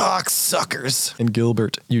cocksuckers." And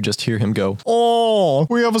Gilbert, you just hear him go, "Oh,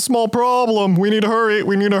 we have a small problem. We need to hurry.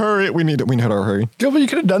 We need to hurry. We need to hurry." Gilbert, you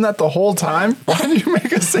could have done that the whole time. Why did you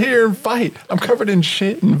make us sit here and fight? I'm covered in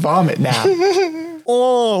shit and vomit now.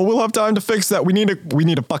 "Oh, we'll have time to fix that. We need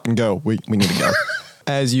to fucking go. We need to go."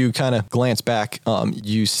 As you kind of glance back,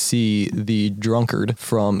 you see the drunkard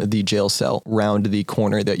from the jail cell round the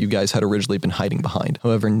corner that you guys had originally been hiding behind.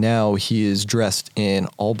 However, now he is dressed in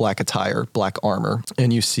all black attire, black armor,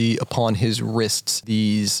 and you see upon his wrists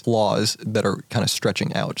these claws that are kind of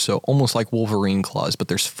stretching out. So almost like Wolverine claws, but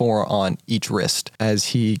there's 4 on each wrist. As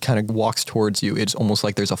he kind of walks towards you, it's almost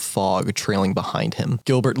like there's a fog trailing behind him.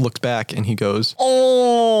 Gilbert looks back and he goes,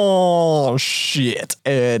 "Oh, shit."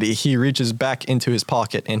 And he reaches back into his pocket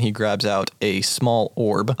and he grabs out a small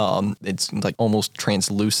orb. It's like almost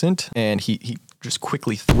translucent, and he just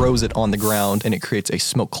quickly throws it on the ground and it creates a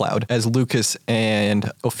smoke cloud. As Lucas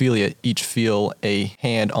and Ophelia each feel a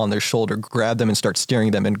hand on their shoulder grab them and start steering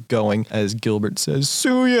them and going, as Gilbert says,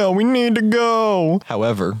 "Suya, we need to go."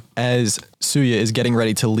 However, as Suya is getting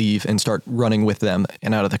ready to leave and start running with them,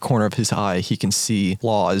 and out of the corner of his eye, he can see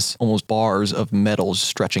claws, almost bars of metal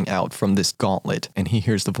stretching out from this gauntlet, and he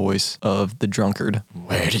hears the voice of the drunkard.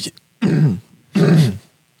 Where did you...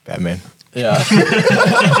 Batman. Yeah.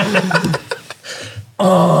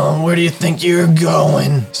 "Oh, where do you think you're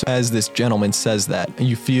going?" So as this gentleman says that,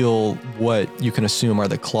 you feel what you can assume are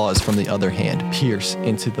the claws from the other hand pierce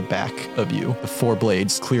into the back of you. The 4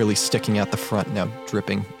 blades clearly sticking out the front, now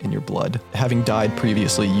dripping in your blood. Having died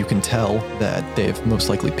previously, you can tell that they've most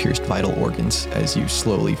likely pierced vital organs as you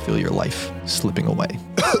slowly feel your life slipping away.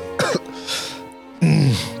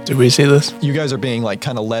 Did we see this? You guys are being like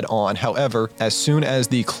kind of led on. However, as soon as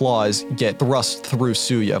the claws get thrust through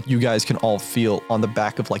Suya, you guys can all feel on the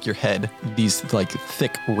back of like your head these like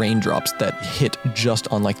thick raindrops that hit just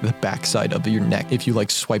on like the backside of your neck. If you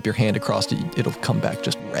like swipe your hand across it, it'll come back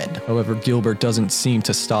just red. However, Gilbert doesn't seem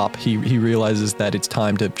to stop. He realizes that it's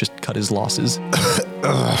time to just cut his losses.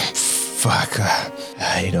 Fuck.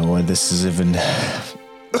 You know what? This is even...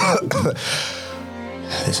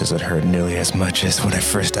 This doesn't hurt nearly as much as when I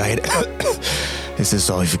first died. Is this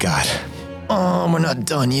all you've got? we're not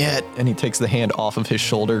done yet. And he takes the hand off of his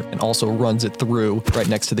shoulder and also runs it through right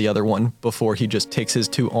next to the other one before he just takes his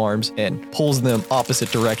two arms and pulls them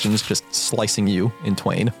opposite directions, just slicing you in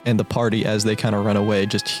twain. And the party, as they kind of run away,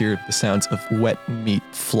 just hear the sounds of wet meat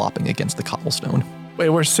flopping against the cobblestone. Wait,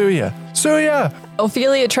 where's Suya? Suya!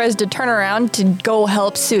 Ophelia tries to turn around to go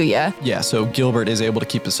help Suya. Yeah, so Gilbert is able to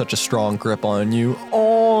keep such a strong grip on you.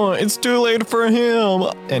 Oh, it's too late for him.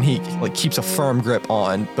 And he keeps a firm grip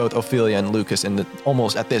on both Ophelia and Lucas, and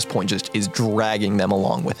almost at this point just is dragging them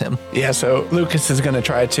along with him. Yeah, so Lucas is going to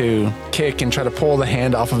try to kick and try to pull the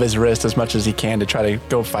hand off of his wrist as much as he can to try to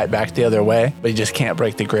go fight back the other way, but he just can't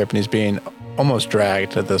break the grip, and he's being almost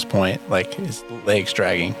dragged at this point, like his legs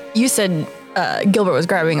dragging. You said Gilbert was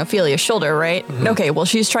grabbing Ophelia's shoulder, right? Mm-hmm. Okay, well,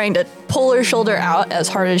 she's trying to pull her shoulder out as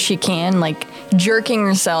hard as she can, like jerking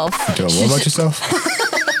herself. What about yourself?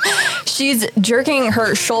 She's jerking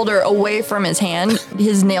her shoulder away from his hand.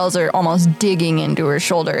 His nails are almost digging into her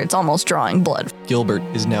shoulder. It's almost drawing blood. Gilbert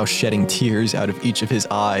is now shedding tears out of each of his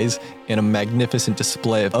eyes in a magnificent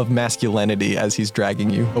display of masculinity as he's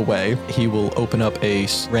dragging you away. He will open up a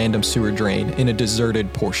random sewer drain in a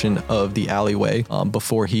deserted portion of the alleyway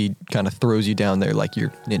before he kind of throws you down there like you're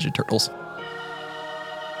Ninja Turtles.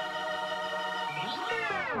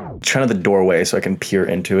 Trying to the doorway so I can peer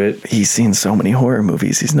into it. He's seen so many horror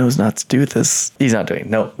movies. He knows not to do this. He's not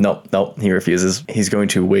doing it. No. He refuses. He's going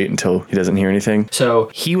to wait until he doesn't hear anything.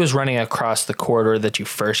 So he was running across the corridor that you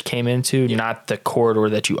first came into, not the corridor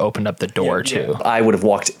that you opened up the door to. I would have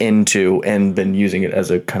walked into and been using it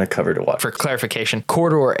as a kind of cover to watch. For clarification,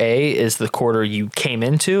 corridor A is the corridor you came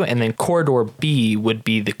into, and then corridor B would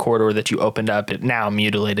be the corridor that you opened up at now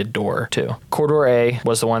mutilated door to. Corridor A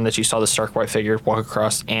was the one that you saw the stark white figure walk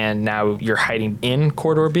across, and now you're hiding in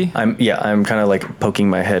corridor B? I'm kind of like poking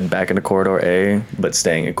my head back into corridor A, but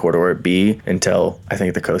staying in corridor B until I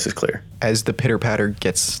think the coast is clear. As the pitter-patter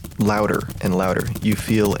gets louder and louder, you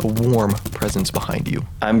feel a warm presence behind you.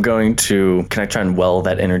 Can I try and well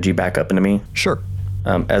that energy back up into me? Sure.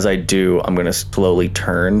 As I do, I'm going to slowly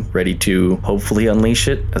turn, ready to hopefully unleash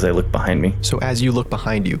it as I look behind me. So as you look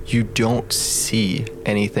behind you, you don't see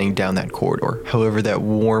anything down that corridor. However, that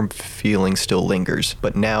warm feeling still lingers.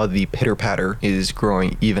 But now the pitter-patter is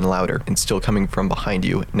growing even louder and still coming from behind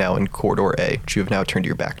you, now in corridor A, which you have now turned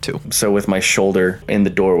your back to. So with my shoulder in the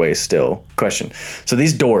doorway still. Question. So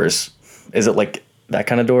these doors, is it like that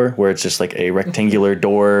kind of door where it's just like a rectangular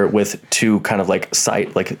door with two kind of like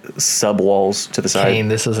sub walls to the side? Kane,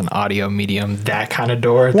 this is an audio medium. That kind of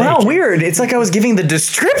door. Wow, weird. It's like I was giving the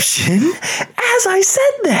description as I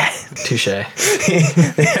said that. Touche.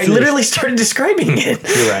 I literally started describing it.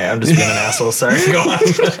 You're right. I'm just being an asshole. Sorry. Go on.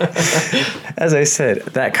 As I said,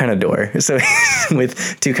 that kind of door. So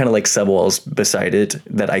with two kind of like sub walls beside it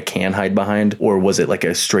that I can hide behind, or was it like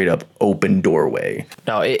a straight up open doorway?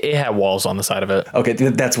 No, it had walls on the side of it. Okay,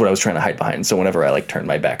 that's what I was trying to hide behind. So whenever I turned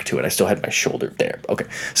my back to it, I still had my shoulder there. Okay,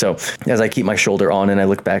 so as I keep my shoulder on and I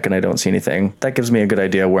look back and I don't see anything, that gives me a good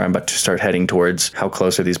idea where I'm about to start heading towards. How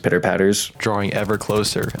close are these pitter-patters? Drawing ever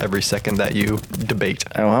closer every second that you debate.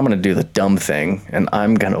 Oh, I'm going to do the dumb thing, and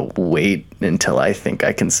I'm going to wait until I think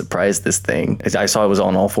I can surprise this thing. I saw it was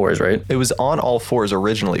on all fours, right? It was on all fours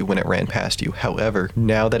originally when it ran past you. However,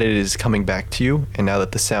 now that it is coming back to you, and now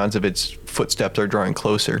that the sounds of its footsteps are drawing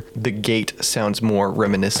closer, the gait sounds more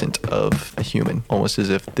reminiscent of a human, almost as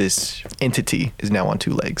if this entity is now on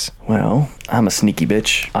two legs. Well, I'm a sneaky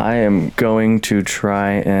bitch. I am going to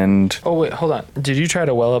try and... Oh, wait, hold on. Did you try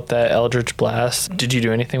to well up that Eldritch Blast? Did you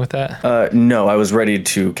do anything with that? No, I was ready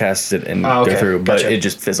to cast it and go through, but Gotcha. it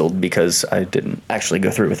just fizzled because I didn't actually go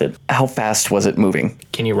through with it. How fast was it moving?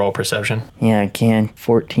 Can you roll perception? Yeah, I can.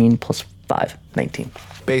 14 plus 5, 19.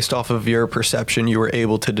 Based off of your perception, you were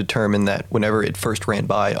able to determine that whenever it first ran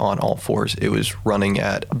by on all fours, it was running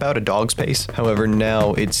at about a dog's pace. However,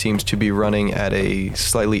 now it seems to be running at a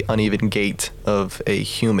slightly uneven gait of a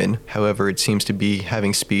human. However, it seems to be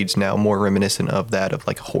having speeds now more reminiscent of that of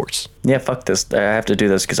like a horse. Yeah, fuck this. I have to do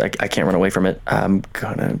this because I can't run away from it. I'm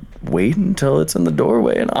gonna wait until it's in the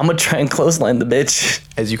doorway and I'm gonna try and clothesline the bitch.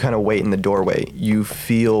 As you kind of wait in the doorway, you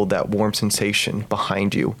feel that warm sensation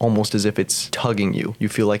behind you, almost as if it's tugging you. You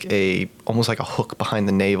feel like almost like a hook behind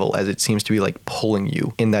the navel as it seems to be like pulling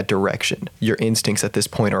you in that direction. Your instincts at this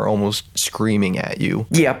point are almost screaming at you.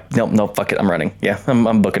 Yeah, no, fuck it. I'm running. Yeah,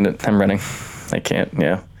 I'm booking it. I'm running. I can't,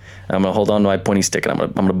 yeah. I'm gonna hold on to my pointy stick and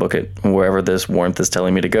I'm gonna book it wherever this warmth is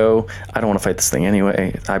telling me to go. I don't want to fight this thing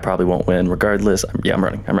anyway. I probably won't win regardless. I'm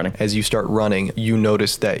running. As you start running, you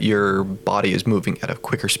notice that your body is moving at a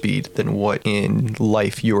quicker speed than what in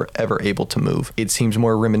life you were ever able to move. It seems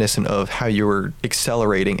more reminiscent of how you were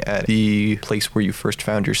accelerating at the place where you first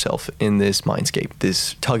found yourself in this mindscape.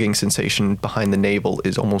 This tugging sensation behind the navel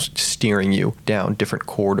is almost steering you down different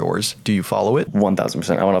corridors. Do you follow it?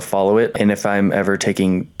 1000%. I want to follow it. And if I'm ever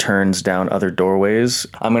taking turns down other doorways,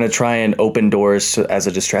 I'm going to try and open doors as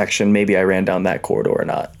a distraction. Maybe I ran down that corridor or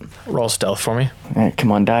not. Roll stealth for me. All right,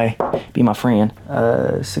 come on, die. Be my friend.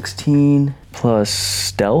 16 plus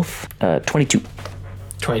stealth, 22.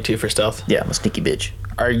 22 for stealth. Yeah, I'm a sneaky bitch.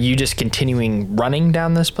 Are you just continuing running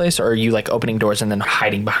down this place, or are you like opening doors and then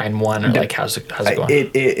hiding behind one, or like how's it going?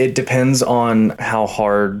 It depends on how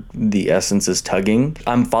hard the essence is tugging.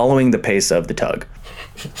 I'm following the pace of the tug.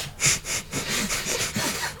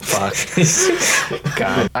 Fuck.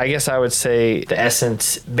 God. I guess I would say the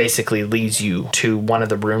essence basically leads you to one of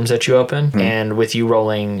the rooms that you open. And with you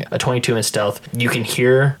rolling a 22 in stealth, you can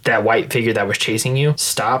hear that white figure that was chasing you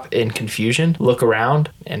stop in confusion, look around,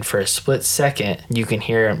 and for a split second, you can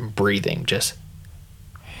hear him breathing just.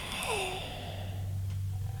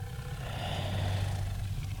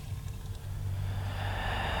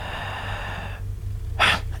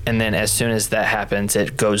 And then as soon as that happens,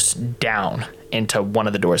 it goes down into one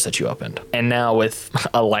of the doors that you opened. And now with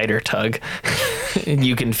a lighter tug,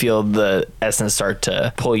 you can feel the essence start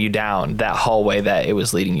to pull you down that hallway that it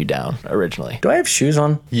was leading you down originally. Do I have shoes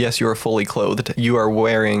on? Yes, you are fully clothed. You are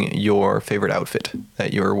wearing your favorite outfit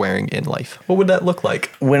that you are wearing in life. What would that look like?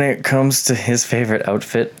 When it comes to his favorite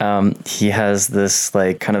outfit, he has this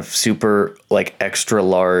like kind of super like extra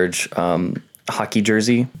large hockey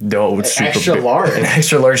jersey. No, it's super extra big. large. An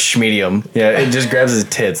extra large medium. Yeah, it just grabs his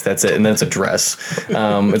tits. That's it, and then it's a dress.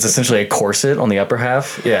 It's essentially a corset on the upper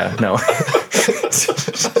half. Yeah, no.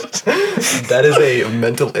 That is a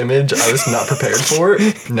mental image I was not prepared for.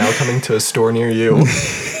 Now coming to a store near you.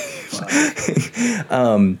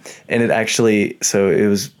 And it actually, so it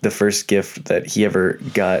was the first gift that he ever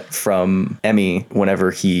got from Emmy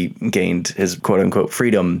whenever he gained his quote unquote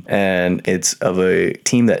freedom. And it's of a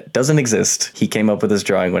team that doesn't exist. He came up with this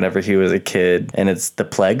drawing whenever he was a kid, and it's the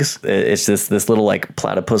Plagues. It's this little like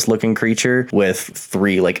platypus looking creature with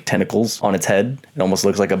 3 like tentacles on its head. It almost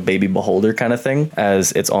looks like a baby beholder kind of thing,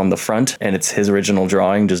 as it's on the front, and it's his original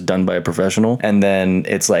drawing just done by a professional. And then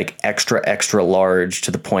it's like extra large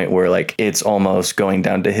to the point where like it's almost going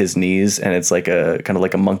down to his knees, and it's like a kind of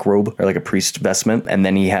like a monk robe or like a priest vestment. And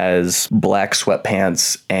then he has black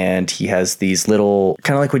sweatpants, and he has these little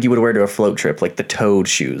kind of like what you would wear to a float trip, like the toad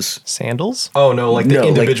shoes. Sandals? Oh no, like the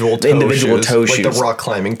individual toe shoes. Like the rock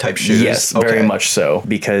climbing type shoes. Yes, very much so,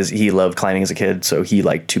 because he loved climbing as a kid, so he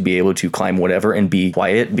liked to be able to climb whatever and be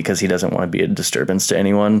quiet because he doesn't want to be a disturbance to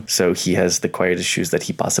anyone. So he has the quietest shoes that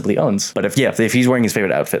he possibly owns. But if he's wearing his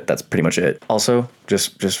favorite outfit, that's pretty much it. Also,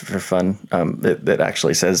 just for fun, that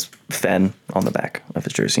actually says Fen on the back of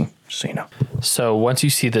his jersey, just so you know. So once you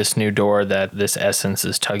see this new door that this essence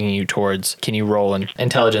is tugging you towards, can you roll an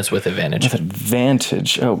intelligence with advantage? With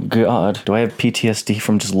advantage? Oh God. Do I have PTSD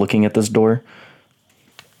from just looking at this door?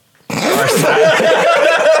 Our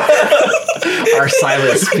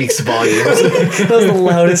silence speaks volumes. That was the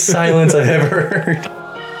loudest silence I've ever heard.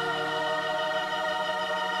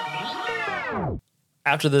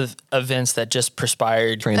 After the events that just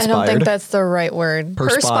transpired. I don't think that's the right word.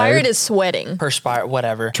 Perspired is sweating.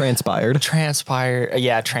 Whatever. Transpired.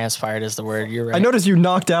 Yeah, transpired is the word. You're right. I noticed you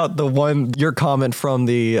knocked out your comment from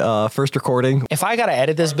the first recording. If I gotta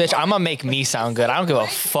edit this bitch, I'm gonna make me sound good. I don't give a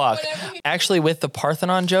fuck. Actually, with the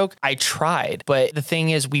Parthenon joke, I tried. But the thing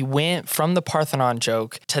is, we went from the Parthenon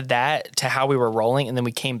joke to how we were rolling, and then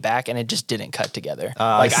we came back and it just didn't cut together.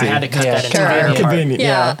 I had to cut that entire part.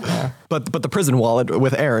 Yeah. But the prison wallet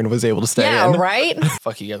with Aaron was able to stay in. Yeah, right?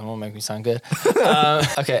 Fuck you guys, won't make me sound good.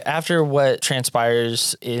 Okay, after what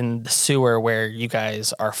transpires in the sewer where you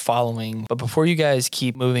guys are following, but before you guys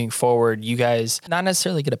keep moving forward, you guys not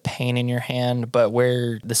necessarily get a pain in your hand, but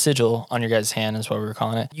where the sigil on your guys' hand is what we were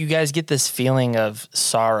calling it. You guys get this feeling of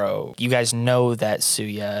sorrow. You guys know that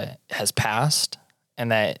Suya has passed,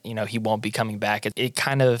 and that, he won't be coming back. It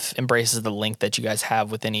kind of embraces the link that you guys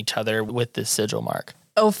have within each other with this sigil mark.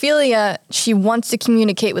 Ophelia, she wants to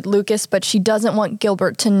communicate with Lucas, but she doesn't want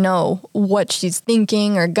Gilbert to know what she's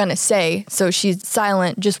thinking or gonna say. So she's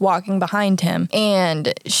silent, just walking behind him.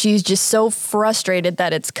 And she's just so frustrated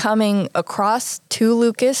that it's coming across to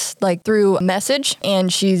Lucas, like through a message.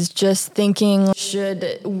 And she's just thinking,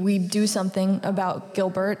 should we do something about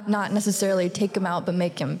Gilbert? Not necessarily take him out, but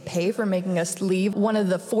make him pay for making us leave one of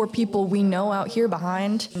the 4 people we know out here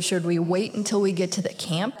behind. Should we wait until we get to the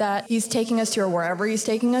camp that he's taking us to, or wherever he's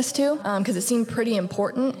taking us to? Because it seemed pretty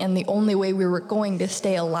important and the only way we were going to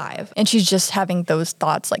stay alive. And she's just having those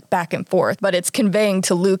thoughts like back and forth, but it's conveying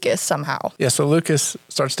to Lucas somehow. Yeah, so Lucas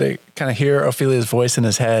starts to kind of hear Ophelia's voice in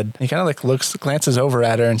his head. He kind of like glances over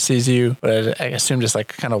at her and sees you, but I assume just like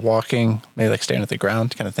kind of walking, maybe like staring at the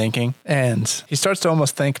ground, kind of thinking. And he starts to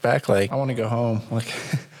almost think back like, I want to go home. Like,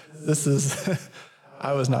 this is,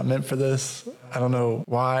 I was not meant for this. I don't know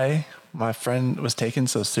why my friend was taken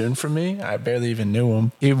so soon from me. I barely even knew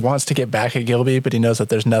him. He wants to get back at Gilby, but he knows that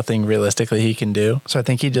there's nothing realistically he can do. So I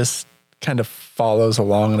think he just kind of follows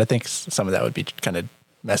along. And I think some of that would be kind of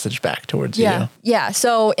message back towards you. Yeah.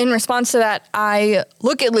 So in response to that, I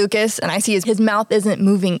look at Lucas and I see his mouth isn't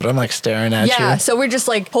moving. But I'm like staring at you. Yeah. So we're just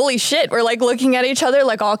like, holy shit. We're like looking at each other,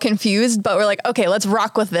 like all confused, but we're like, okay, let's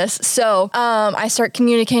rock with this. So I start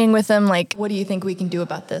communicating with him. Like, what do you think we can do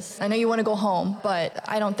about this? I know you want to go home, but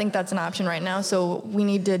I don't think that's an option right now. So we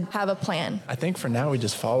need to have a plan. I think for now we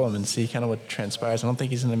just follow him and see kind of what transpires. I don't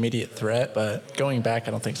think he's an immediate threat, but going back,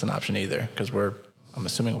 I don't think it's an option either, because I'm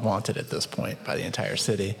assuming wanted at this point by the entire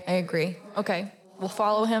city. I agree. Okay. We'll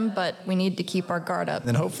follow him, but we need to keep our guard up.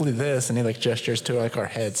 And hopefully this, and he like gestures to like our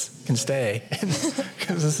heads, can stay,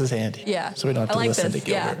 because this is handy. Yeah. So we don't have to listen to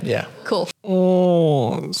Gilbert. Yeah. Cool.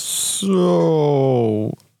 Oh,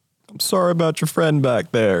 so I'm sorry about your friend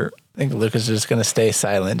back there. I think Lucas is just going to stay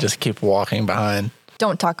silent, just keep walking behind.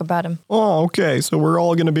 Don't talk about him. Oh, okay. So we're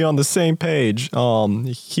all going to be on the same page.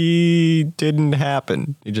 He didn't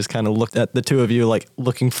happen. He just kind of looked at the two of you like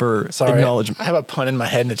looking for acknowledgement. I have a pun in my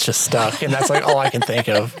head and it's just stuck. And that's like all I can think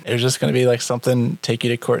of. It was just going to be like something, take you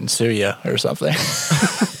to court and sue you or something.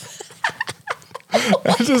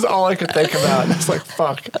 That's just all I could think about. And it's like,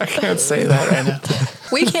 fuck, I can't say that right now.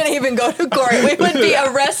 We can't even go to court. We would be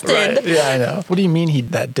arrested. Right. Yeah, I know. What do you mean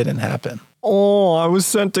that didn't happen? Oh, I was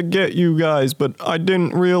sent to get you guys, but I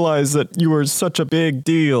didn't realize that you were such a big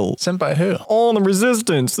deal. Sent by who? Oh, the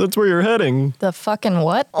Resistance. That's where you're heading. The fucking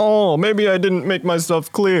what? Oh, maybe I didn't make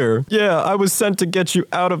myself clear. Yeah, I was sent to get you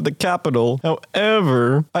out of the capital.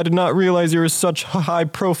 However, I did not realize you were such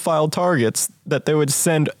high-profile targets that they would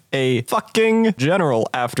send a fucking general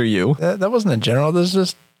after you. That wasn't a general. This is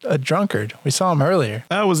just a drunkard. We saw him earlier.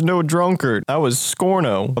 That was no drunkard. That was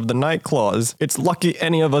Scorno of the Night Claws. It's lucky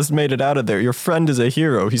any of us made it out of there. Your friend is a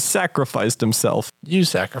hero. He sacrificed himself. You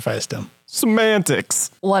sacrificed him. Semantics.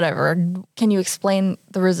 Whatever. Can you explain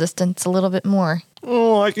the Resistance a little bit more?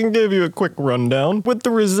 Oh, I can give you a quick rundown. With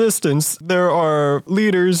the Resistance, there are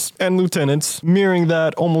leaders and lieutenants mirroring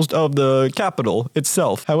that almost of the capital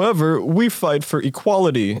itself. However, we fight for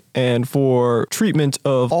equality and for treatment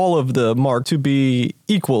of all of the marked to be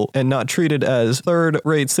equal and not treated as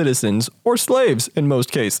third-rate citizens or slaves in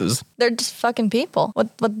most cases. They're just fucking people.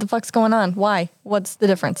 What the fuck's going on? Why? What's the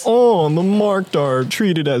difference? Oh, the marked are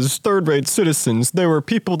treated as third-rate citizens. They were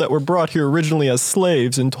people that were brought here originally as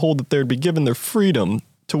slaves and told that they'd be given their freedom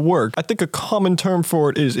to work. I think a common term for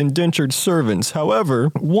it is indentured servants.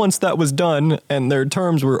 However, once that was done and their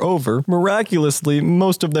terms were over, miraculously,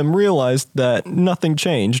 most of them realized that nothing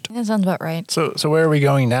changed. That sounds about right. So where are we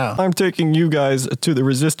going now? I'm taking you guys to the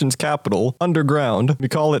Resistance capital, underground. We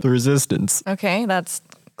call it the Resistance. Okay, that's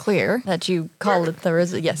clear that you call it the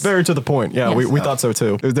Resistance. Yes. Very to the point. Yeah, Yes. we thought so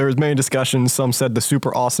too. There was many discussions. Some said the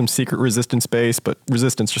super awesome secret Resistance base, but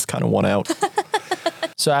Resistance just kind of won out.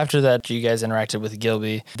 So after that, you guys interacted with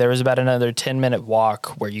Gilby. There was about another 10-minute walk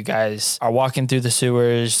where you guys are walking through the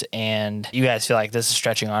sewers and you guys feel like this is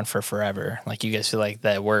stretching on for forever. Like you guys feel like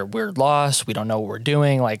that we're lost. We don't know what we're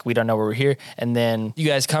doing. Like we don't know where we're here. And then you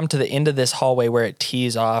guys come to the end of this hallway where it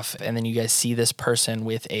tees off. And then you guys see this person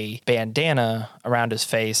with a bandana around his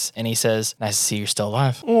face. And he says, "Nice to see you're still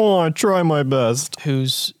alive." Oh, I try my best.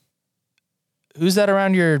 Who's that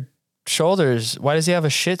around your shoulders? Why does he have a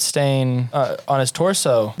shit stain on his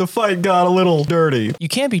torso? The fight got a little dirty. You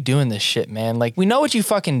can't be doing this shit, man. Like, we know what you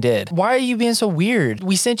fucking did. Why are you being so weird?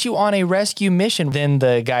 We sent you on a rescue mission. Then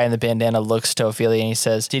the guy in the bandana looks to Ophelia and he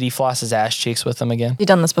says, "Did he floss his ass cheeks with them again?" You've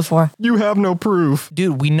done this before. You have no proof.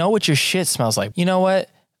 Dude, we know what your shit smells like. You know what?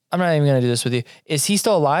 I'm not even gonna do this with you. Is he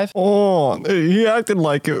still alive? Oh, he acted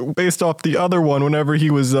like it based off the other one whenever he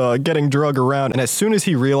was getting drug around. And as soon as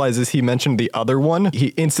he realizes he mentioned the other one, he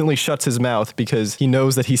instantly shuts his mouth because he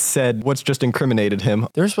knows that he said what's just incriminated him.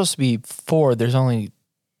 There's supposed to be 4. There's only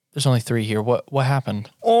 3 here. What happened?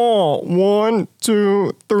 Oh, 1,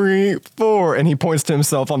 2, 3, 4. And he points to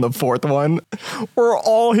himself on the 4th one. We're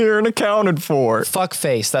all here and accounted for. Fuck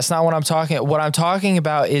face. That's not what I'm talking. What I'm talking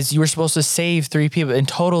about is you were supposed to save 3 people. In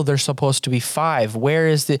total, there's supposed to be 5. Where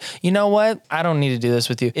is the? You know what? I don't need to do this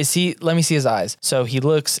with you. Is he? Let me see his eyes. So he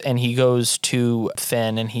looks and he goes to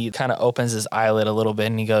Finn and he kind of opens his eyelid a little bit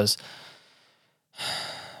and he goes,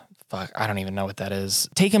 fuck, I don't even know what that is.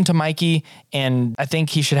 Take him to Mikey, and I think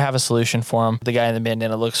he should have a solution for him. The guy in the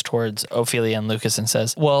bandana looks towards Ophelia and Lucas and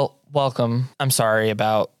says, well, welcome. I'm sorry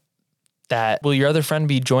about that. Will your other friend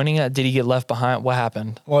be joining us? Did he get left behind? What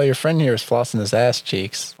happened? Well, your friend here was flossing his ass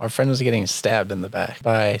cheeks. Our friend was getting stabbed in the back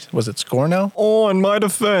by, was it Scorno? Oh, in my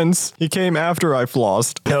defense, he came after I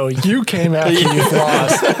flossed. No, you came after you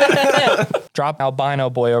flossed. Drop albino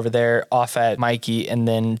boy over there off at Mikey and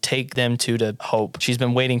then take them to Hope. She's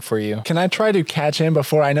been waiting for you. Can I try to catch him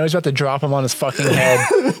before I know he's about to drop him on his fucking head?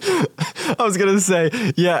 I was going to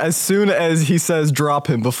say, yeah, as soon as he says drop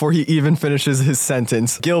him, before he even finishes his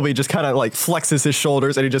sentence, Gilby just kind of like flexes his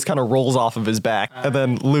shoulders and he just kind of rolls off of his back. And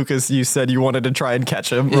then Lucas, you said you wanted to try and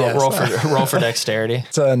catch him. Yes. Roll for dexterity.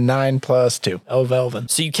 It's a 9 + 2. Elvelvin.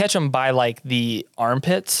 So you catch him by like the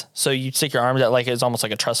armpits. So you stick your arms out like it's almost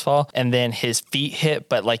like a trust fall, and then his feet hit,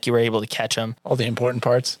 but like you were able to catch him. All the important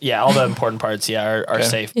parts. Yeah, all the important parts, are Okay.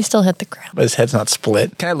 safe. He still hit the ground. But his head's not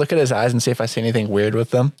split. Can I look at his eyes and see if I see anything weird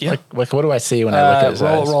with them? Yeah. Like what do I see when I look at his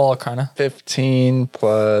eyes? Roll Arcana. 15 +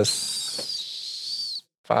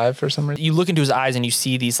 5 for some reason. You look into his eyes and you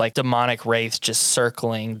see these like demonic wraiths just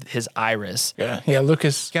circling his iris. Yeah,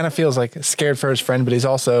 Lucas kind of feels like scared for his friend, but he's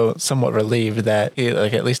also somewhat relieved that he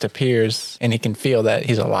like at least appears and he can feel that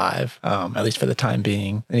he's alive, at least for the time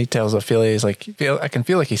being. And he tells Ophelia, he's like, I can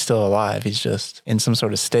feel like he's still alive. He's just in some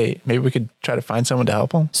sort of state. Maybe we could try to find someone to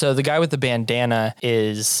help him. So the guy with the bandana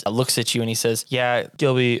looks at you and he says, yeah,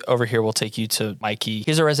 Gilby over here will take you to Mikey.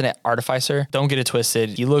 He's a resident artificer. Don't get it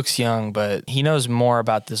twisted. He looks young, but he knows more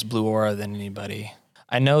about this blue aura than anybody.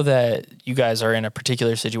 I know that you guys are in a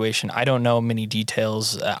particular situation. I don't know many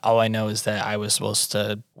details. All I know is that I was supposed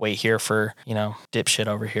to wait here for, dipshit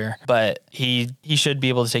over here. But he should be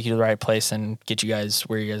able to take you to the right place and get you guys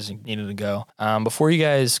where you guys needed to go. Before you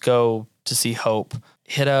guys go to see Hope,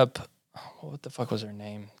 hit up, what the fuck was her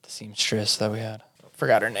name? The seamstress that we had.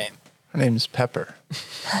 Forgot her name. Her name's Pepper.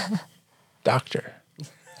 Doctor.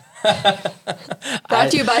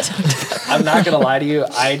 Brought to you by Dr. Pepper. I'm not going to lie to you.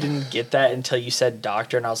 I didn't get that until you said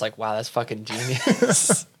doctor, and I was like, wow, that's fucking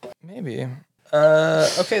genius. Maybe.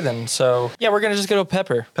 Okay, then. So, yeah, we're going to just go to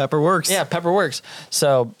Pepper. Pepper works. Yeah, Pepper works.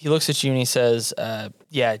 So he looks at you and he says,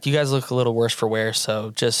 yeah, you guys look a little worse for wear,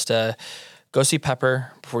 so just go see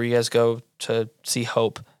Pepper before you guys go to see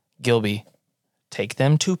Hope. Gilby, take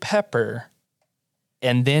them to Pepper,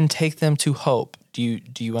 and then take them to Hope. Do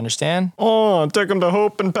you understand? Oh, take him to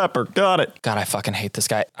Hope and Pepper. Got it. God, I fucking hate this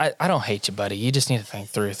guy. I don't hate you, buddy. You just need to think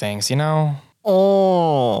through things,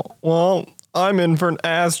 Oh, well, I'm in for an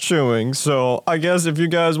ass chewing, so I guess if you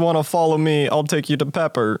guys want to follow me, I'll take you to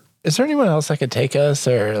Pepper. Is there anyone else that could take us,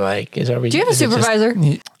 or like, Do you have a supervisor?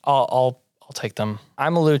 I'll take them.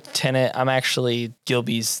 I'm a lieutenant. I'm actually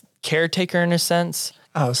Gilby's caretaker in a sense.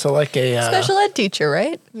 Oh, so like a Special ed teacher,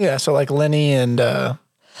 right? Yeah, so like Lenny and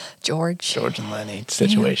George and Lenny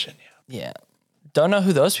situation. Yeah. Don't know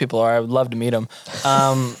who those people are. I would love to meet them.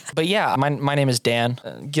 But yeah, my name is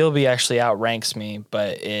Dan. Gilby actually outranks me,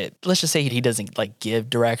 but let's just say he doesn't like give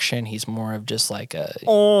direction. He's more of just like a.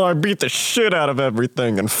 Oh, I beat the shit out of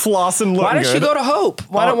everything and floss and look Why don't good. you go to Hope?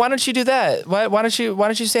 Why don't you do that? Why don't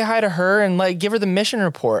you say hi to her and like give her the mission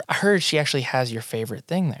report? I heard she actually has your favorite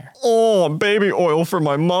thing there. Oh, baby oil for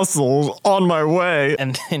my muscles on my way.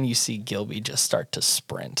 And then you see Gilby just start to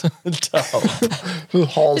sprint to Hope. Who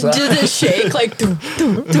hauls out? Does it shake like?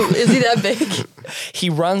 Is he that big? He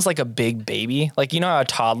runs like a big baby. Like, you know how a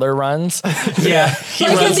toddler runs? Yeah. He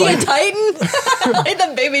Like, runs is he like a Titan? Like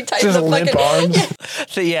the baby Titan. Just The limp fucking, arms.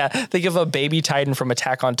 So, yeah, think of a baby Titan from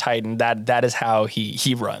Attack on Titan. That is how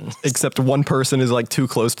he runs. Except one person is like too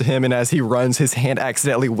close to him, and as he runs, his hand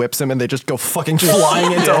accidentally whips him, and they just go fucking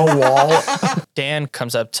flying into a wall. Dan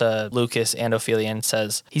comes up to Lucas and Ophelia and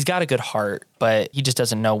says he's got a good heart, but he just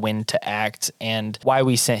doesn't know when to act. And why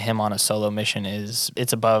we sent him on a solo mission is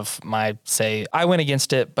it's above my say. I went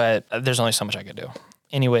against it, but there's only so much I could do.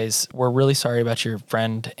 Anyways, we're really sorry about your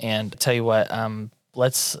friend. And tell you what,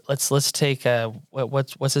 let's take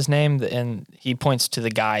what's his name? And he points to the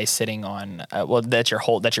guy sitting on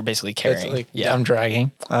that you're basically carrying. I'm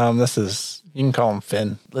dragging. You can call him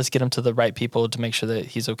Finn. Let's get him to the right people to make sure that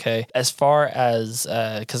he's okay. As far as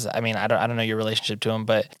because I mean I don't know your relationship to him,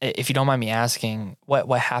 but if you don't mind me asking, what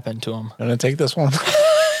happened to him? You want to take this one?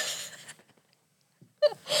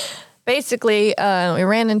 Basically, we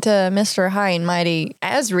ran into Mr. High and Mighty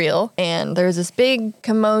Azrael, and there was this big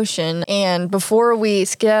commotion. And before we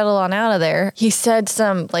skedaddled on out of there, he said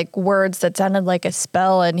some like words that sounded like a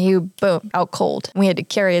spell, and he boom out cold. We had to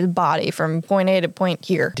carry his body from point A to point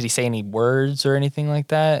here. Did he say any words or anything like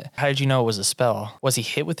that? How did you know it was a spell? Was he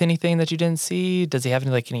hit with anything that you didn't see? Does he have any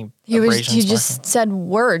abrasions? He just said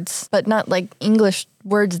words, but not like English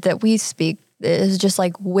words that we speak. It was just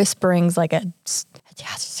like whisperings, like a.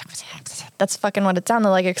 That's fucking what it sounded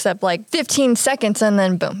like, except like 15 seconds and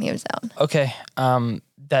then boom, he was out. Okay.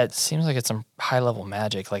 That seems like it's some high level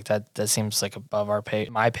magic. Like that seems like above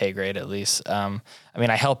my pay grade at least. I mean,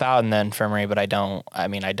 I help out in the infirmary, but I don't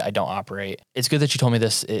operate. It's good that you told me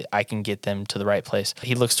this. I can get them to the right place.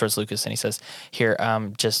 He looks towards Lucas and he says, here,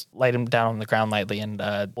 just light him down on the ground lightly and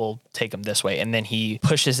we'll take him this way. And then he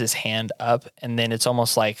pushes his hand up and then it's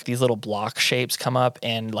almost like these little block shapes come up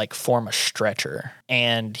and like form a stretcher.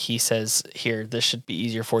 And he says, here, this should be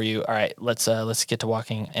easier for you. All right, let's get to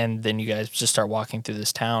walking. And then you guys just start walking through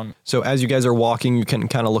this town. So as you guys are walking, you can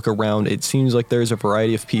kind of look around. It seems like there's a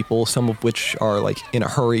variety of people, some of which are like in a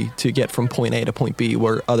hurry to get from point A to point B,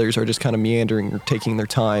 where others are just kind of meandering or taking their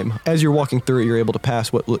time. As you're walking through it, you're able to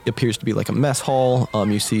pass what appears to be like a mess hall.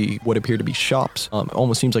 You see what appear to be shops.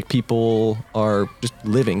 Almost seems like people are just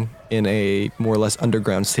living in a more or less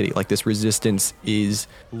underground city. Like this resistance is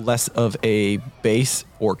less of a base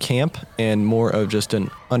or camp and more of just an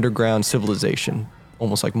underground civilization,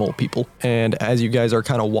 almost like mole people. And as you guys are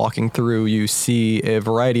kind of walking through, you see a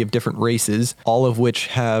variety of different races, all of which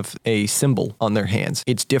have a symbol on their hands.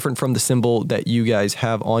 It's different from the symbol that you guys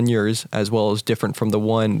have on yours, as well as different from the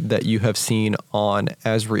one that you have seen on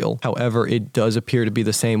Azrael. However, it does appear to be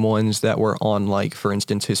the same ones that were on, like, for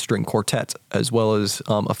instance, his string quartet, as well as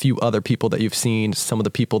a few other people that you've seen, some of the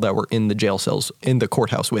people that were in the jail cells in the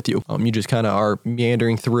courthouse with you. You just kind of are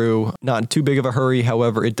meandering through, not in too big of a hurry.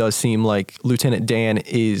 However, it does seem like Lieutenant Dan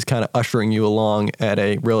is kind of ushering you along at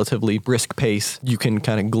a relatively brisk pace. You can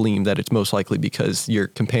kind of glean that it's most likely because your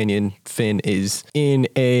companion Finn is in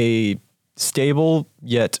a stable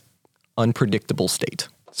yet unpredictable state.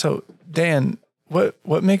 So Dan,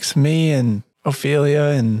 what makes me and Ophelia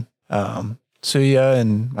and Suya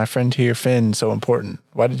and my friend here Finn so important?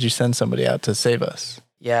 Why did you send somebody out to save us?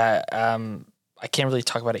 Yeah, I can't really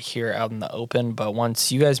talk about it here out in the open, but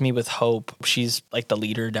once you guys meet with Hope, she's like the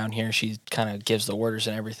leader down here. She kind of gives the orders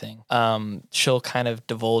and everything. She'll kind of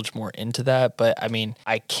divulge more into that, but I mean,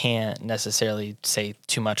 I can't necessarily say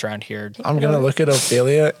too much around here. I'm going to look at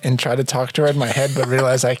Ophelia and try to talk to her in my head, but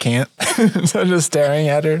realize I can't. So I'm just staring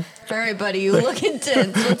at her. All right, buddy, you look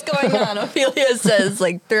intense. What's going on? Ophelia says,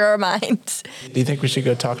 like, through our minds. Do you think we should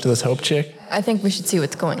go talk to this Hope chick? I think we should see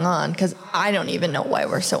what's going on, because I don't even know why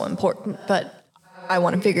we're so important, but I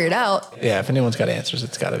want to figure it out. Yeah, if anyone's got answers,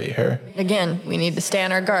 it's got to be her. Again, we need to stay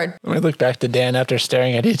on our guard. Let me look back to Dan after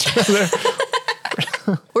staring at each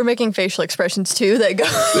other. We're making facial expressions, too, that go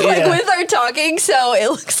with our talking, so it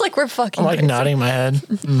looks like we're fucking I'm like crazy. nodding my head.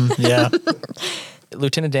 Yeah.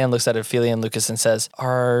 Lieutenant Dan looks at Ophelia and Lucas and says,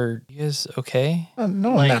 are you guys okay?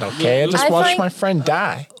 No, I'm not okay. I just watched my friend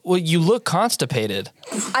die. Well, you look constipated.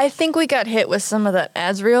 I think we got hit with some of that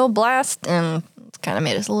Azrael blast, and it's kind of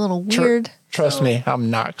made us a little weird. Trust me, I'm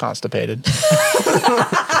not constipated.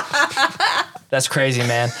 That's crazy,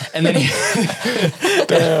 man. And then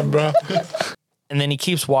Damn, bro. And then he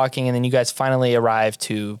keeps walking, and then you guys finally arrive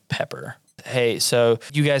to Pepper. Hey, so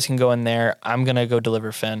you guys can go in there. I'm going to go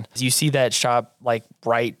deliver Finn. You see that shop, like,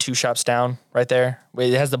 right 2 shops down right there?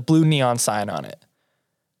 It has the blue neon sign on it.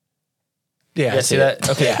 Yeah, You see that?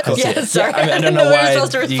 Okay, Yeah, cool. Yeah, sorry. I don't know why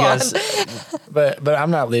you guys... But I'm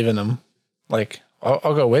not leaving them. Like,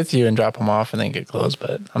 I'll go with you and drop them off and then get clothes,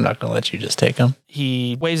 but I'm not going to let you just take them.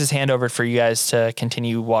 He waves his hand over for you guys to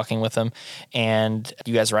continue walking with him, and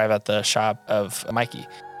you guys arrive at the shop of Mikey.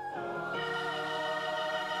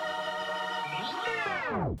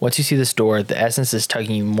 Once you see this door, the essence is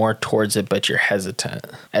tugging you more towards it, but you're hesitant,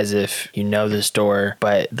 as if you know this door,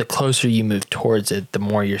 but the closer you move towards it, the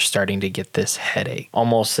more you're starting to get this headache,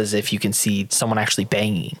 almost as if you can see someone actually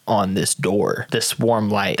banging on this door. This warm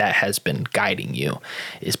light that has been guiding you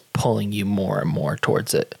is pulling you more and more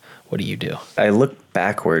towards it. What do you do? I look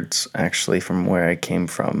backwards, actually, from where I came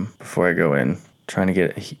from before I go in, trying to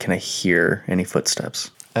get, can I hear any footsteps?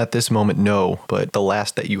 At this moment, no, but the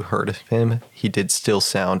last that you heard of him, he did still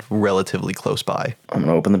sound relatively close by. I'm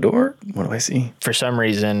gonna open the door. What do I see? For some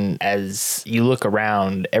reason, as you look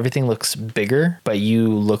around, everything looks bigger, but you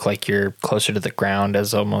look like you're closer to the ground,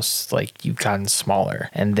 as almost like you've gotten smaller.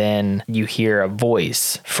 And then you hear a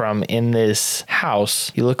voice from in this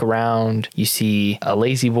house. You look around, you see a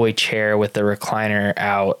lazy boy chair with the recliner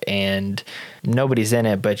out, and nobody's in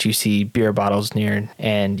it, but you see beer bottles near,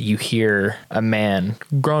 and you hear a man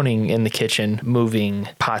groaning in the kitchen, moving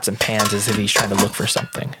pots and pans as if he's trying to look for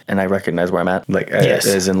something. And I recognize where I'm at? Like, Yes.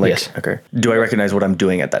 as in, like, Yes. okay. Do I recognize what I'm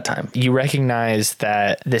doing at that time? You recognize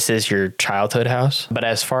that this is your childhood house, but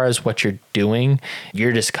as far as what you're doing,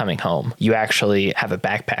 you're just coming home. You actually have a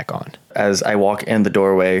backpack on. As I walk in the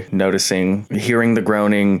doorway, noticing, hearing the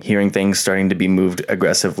groaning, hearing things starting to be moved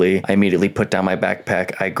aggressively, I immediately put down my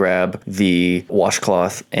backpack. I grab the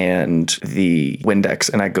washcloth and the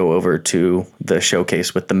Windex, and I go over to the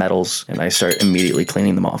showcase with the metals, and I start immediately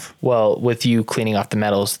cleaning them off. Well, with you cleaning off the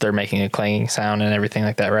metals, they're making a clanging sound and everything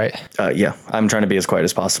like that, right? Yeah, I'm trying to be as quiet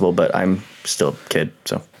as possible, but I'm still a kid,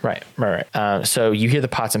 so. Right. So you hear the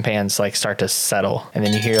pots and pans like start to settle, and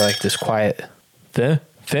then you hear like this quiet,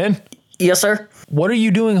 Finn? Yes, sir. What are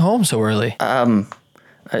you doing home so early?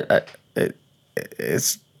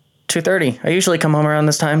 It's 2:30. I usually come home around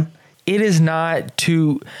this time. It is not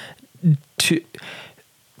too.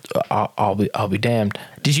 I'll be damned.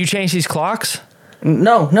 Did you change these clocks?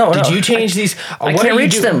 No. Did you change these? I What can't are you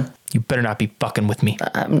reach doing? them. You better not be fucking with me.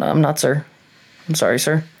 I'm not, sir. I'm sorry,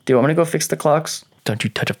 sir. Do you want me to go fix the clocks? Don't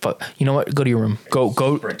you touch a fuck. You know what? Go to your room.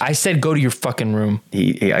 Go. I said go to your fucking room.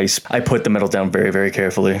 I put the metal down very, very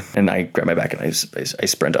carefully, and I grab my back and I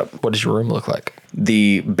sprint up. What does your room look like?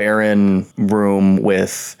 The barren room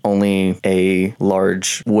with only a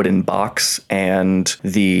large wooden box and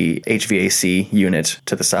the HVAC unit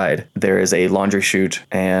to the side. There is a laundry chute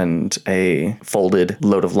and a folded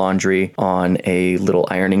load of laundry on a little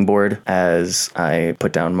ironing board as I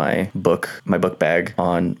put down my book bag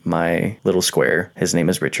on my little square. His name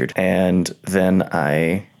is Richard. And then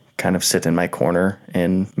I kind of sit in my corner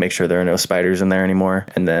and make sure there are no spiders in there anymore.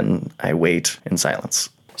 And then I wait in silence.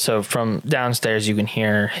 So from downstairs, you can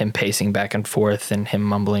hear him pacing back and forth and him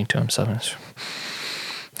mumbling to himself.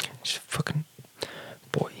 Just fucking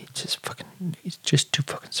boy, he's just too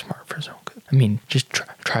fucking smart for his own good. I mean, just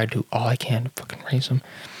try to do all I can to fucking raise him.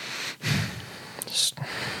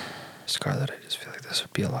 Scarlett, I just feel like this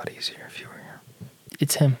would be a lot easier if you were here.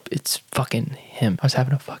 It's him. It's fucking him. I was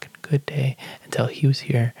having a fucking good day until he was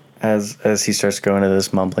here. As he starts going into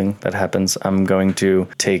this mumbling that happens, I'm going to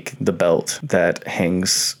take the belt that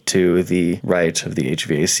hangs to the right of the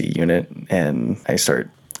HVAC unit, and I start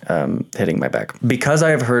hitting my back. Because I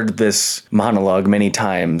have heard this monologue many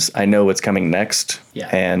times, I know what's coming next,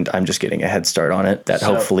 and I'm just getting a head start on it, that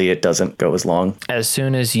hopefully it doesn't go as long. As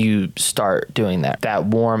soon as you start doing that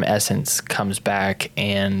warm essence comes back,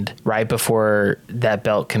 and right before that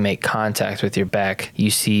belt can make contact with your back, you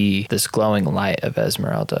see this glowing light of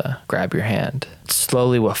Esmeralda grab your hand.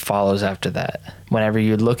 Slowly, what follows after that, whenever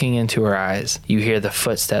you're looking into her eyes, you hear the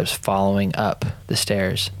footsteps following up the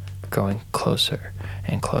stairs, going closer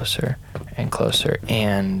and closer and closer.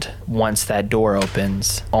 And once that door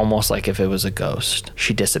opens, almost like if it was a ghost,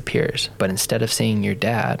 she disappears. But instead of seeing your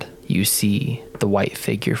dad, you see the white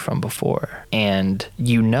figure from before. And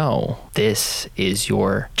you know this is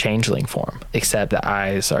your changeling form, except the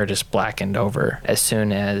eyes are just blackened over. As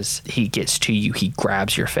soon as he gets to you, he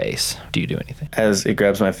grabs your face. Do you do anything? As it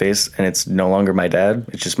grabs my face and it's no longer my dad,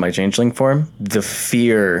 it's just my changeling form, the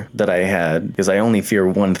fear that I had, because I only fear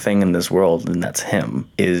one thing in this world, and that's him,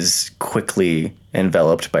 is quickly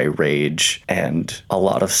enveloped by rage and a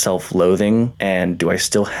lot of self-loathing. And do I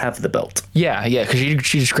still have the belt? Yeah, because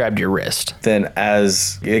she just grabbed your wrist. Then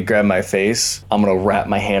as it grabbed my face, I'm going to wrap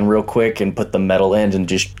my hand real quick and put the metal end and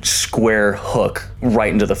just square hook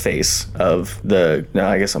right into the face of the... No,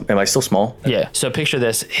 I guess... Am I still small? Yeah. So picture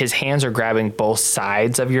this. His hands are grabbing both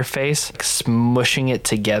sides of your face, smushing it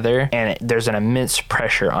together, and there's an immense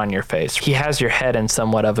pressure on your face. He has your head in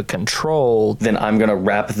somewhat of a control. Then I'm going to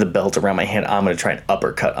wrap the belt around my hand. I'm going to try and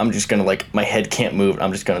uppercut. I'm just going to, my head can't move.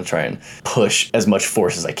 I'm just going to try and push as much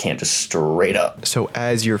force as I can, just straight up. So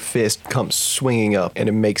as your fist comes swinging up and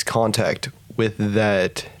it makes contact with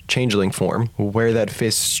that changeling form. Where that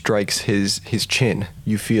fist strikes his chin,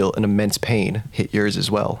 you feel an immense pain hit yours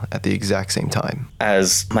as well at the exact same time.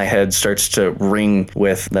 As my head starts to ring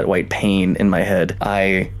with that white pain in my head,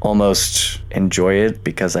 I almost enjoy it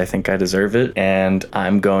because I think I deserve it. And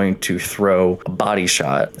I'm going to throw a body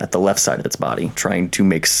shot at the left side of its body, trying to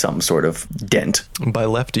make some sort of dent. By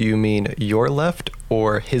left, do you mean your left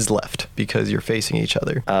or his left? Because you're facing each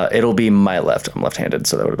other. It'll be my left. I'm left-handed,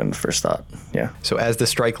 so that would have been the first thought. Yeah. So as the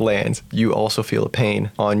strike lands, you also feel a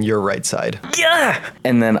pain on your right side. Yeah!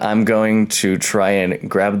 And then I'm going to try and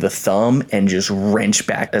grab the thumb and just wrench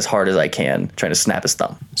back as hard as I can, trying to snap his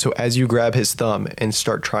thumb. So as you grab his thumb and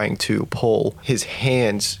start trying to pull, his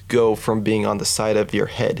hands go from being on the side of your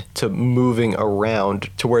head to moving around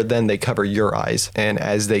to where then they cover your eyes. And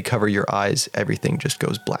as they cover your eyes, everything just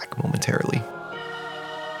goes black momentarily.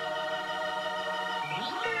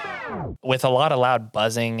 With a lot of loud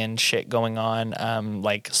buzzing and shit going on,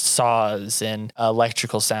 like saws and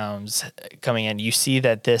electrical sounds coming in, you see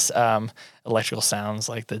that this electrical sounds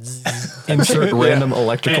like the zzz. Insert random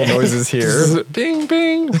electrical noises here. Bing,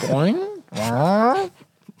 bing, boing.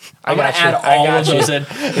 I'm gonna add all of those in.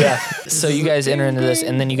 Yeah. So you guys enter into this,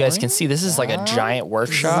 and then you guys can see this is like a giant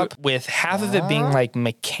workshop with half of it being like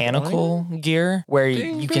mechanical gear, where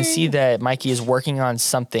you can see that Mikey is working on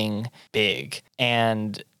something big,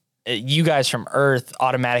 and you guys from Earth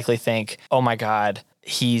automatically think, "Oh my God,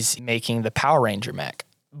 he's making the Power Ranger mech."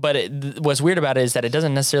 But what's weird about it is that it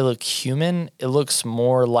doesn't necessarily look human. It looks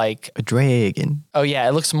more like A dragon. Oh yeah,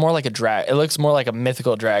 it looks more like a dragon. It looks more like a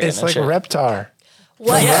mythical dragon. It's like a reptar.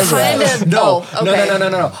 What kind of? No, Oh, okay.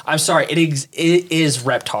 no. I'm sorry. It is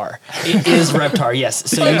Reptar. It is Reptar. Yes.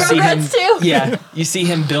 So you see him. Rugrats too? Yeah, you see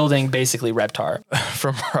him building basically Reptar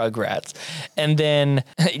from Rugrats, and then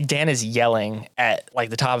Dan is yelling at like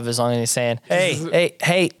the top of his lung and he's saying,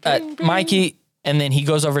 "Hey, Mikey." And then he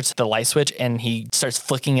goes over to the light switch and he starts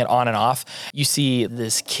flicking it on and off. You see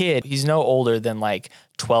this kid, he's no older than like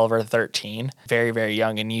 12 or 13, very, very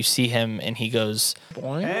young. And you see him and he goes,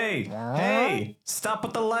 Hey, stop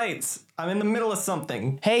with the lights. I'm in the middle of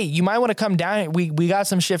something. "Hey, you might want to come down. We got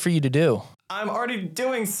some shit for you to do. I'm already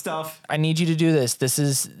doing stuff. I need you to do this. This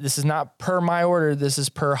is not per my order. This is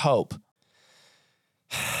per Hope."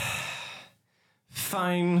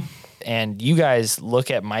 Fine. And you guys look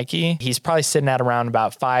at Mikey. He's probably sitting at around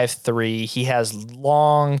about 5'3". He has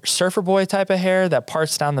long surfer boy type of hair that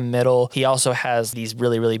parts down the middle. He also has these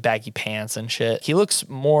really, really baggy pants and shit. He looks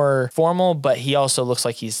more formal, but he also looks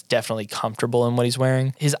like he's definitely comfortable in what he's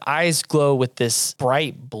wearing. His eyes glow with this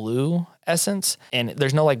bright blue essence, and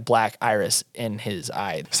there's no like black iris in his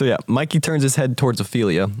eye. So yeah, Mikey turns his head towards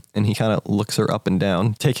Ophelia and he kind of looks her up and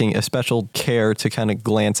down, taking a special care to kind of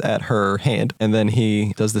glance at her hand. And then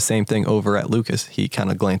he does the same thing over at Lucas. He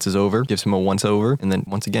kind of glances over, gives him a once over, and then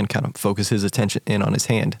once again kind of focuses his attention in on his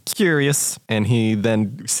hand. Curious. And he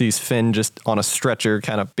then sees Finn just on a stretcher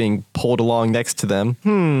kind of being pulled along next to them.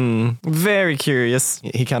 Very curious.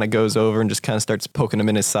 He kind of goes over and just kind of starts poking him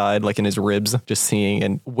in his side, like in his ribs, just seeing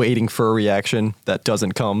and waiting for a reaction that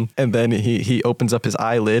doesn't come. And then he opens up his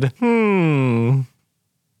eyelid.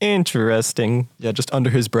 Interesting. Yeah, just under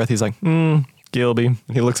his breath, he's like, Gilby. And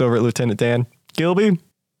he looks over at Lieutenant Dan. Gilby.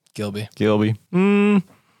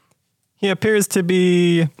 He appears to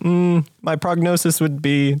be, my prognosis would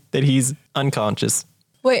be that he's unconscious.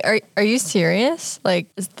 Wait, are you serious?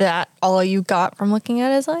 Like, is that all you got from looking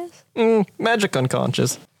at his eyes? Magic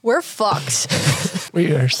unconscious. We're fucked.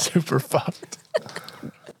 We are super fucked.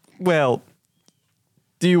 Well,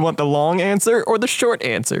 do you want the long answer or the short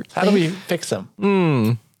answer? How do we fix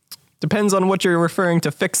them? Depends on what you're referring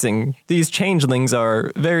to fixing. These changelings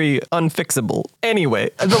are very unfixable.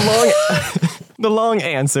 Anyway, the long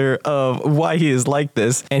answer of why he is like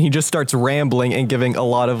this, and he just starts rambling and giving a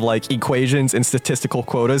lot of like equations and statistical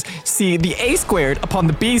quotas. See, the a squared upon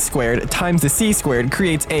the b squared times the c squared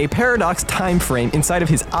creates a paradox time frame inside of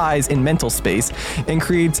his eyes in mental space and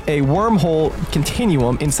creates a wormhole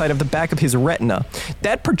continuum inside of the back of his retina.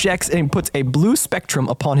 That projects and puts a blue spectrum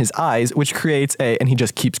upon his eyes, which creates and he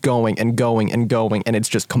just keeps going and going and going, and it's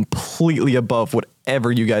just completely above whatever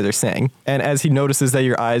you guys are saying. And as he notices that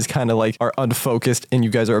your eyes kind of like are unfocused and you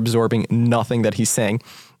guys are absorbing nothing that he's saying,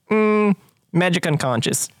 magic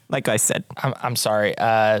unconscious, like I said. I'm sorry.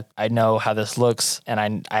 I know how this looks, and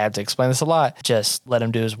I have to explain this a lot. Just let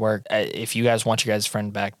him do his work. If you guys want your guys'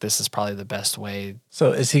 friend back, this is probably the best way.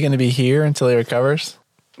 So is he going to be here until he recovers?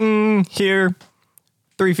 Here,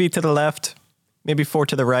 3 feet to the left, maybe 4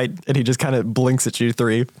 to the right, and he just kind of blinks at you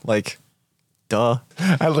 3, like, duh.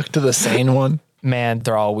 I look to the sane one. Man,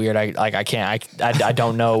 they're all weird. I can't. I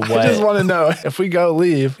don't know what. I just want to know if we go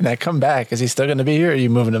leave and I come back, is he still going to be here? Or are you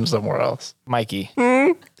moving him somewhere else? Mikey.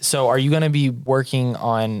 So are you going to be working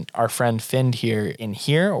on our friend Finn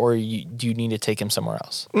here, or do you need to take him somewhere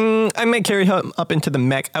else? I may carry him up into the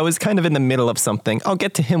mech. I was kind of in the middle of something. I'll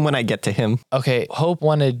get to him when I get to him. Okay. Hope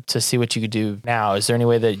wanted to see what you could do now. Is there any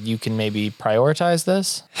way that you can maybe prioritize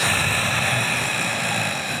this?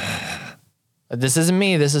 This isn't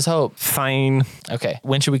me. This is Hope. Fine. Okay.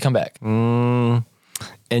 When should we come back? And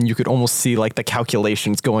you could almost see like the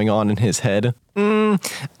calculations going on in his head.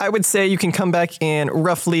 I would say you can come back in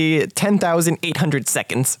roughly 10,800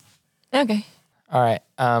 seconds. Okay. All right.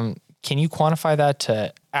 Can you quantify that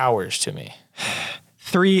to hours to me?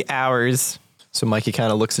 3 hours. So Mikey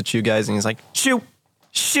kind of looks at you guys and he's like, shoot,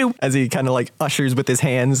 shoot. As he kind of like ushers with his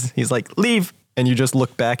hands. He's like, leave. And you just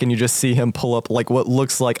look back and you just see him pull up like what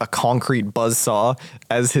looks like a concrete buzzsaw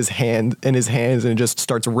as his hand in his hands and it just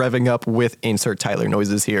starts revving up with insert Tyler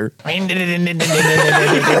noises here.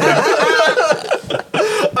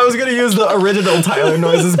 I was going to use the original Tyler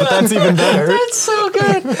noises, but that's even better. That's so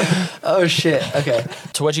good. Oh, shit. Okay.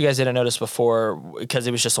 So what you guys didn't notice before, because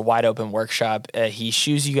it was just a wide open workshop, he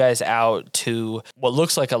shoos you guys out to what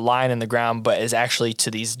looks like a line in the ground, but is actually to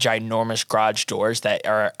these ginormous garage doors that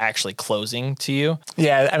are actually closing to you.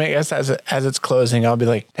 Yeah, I mean, I guess as it's closing, I'll be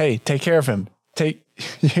like, hey, take care of him.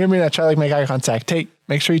 You hear me? I try to like make eye contact.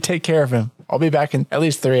 Make sure you take care of him. I'll be back in at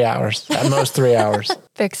least 3 hours, at most 3 hours.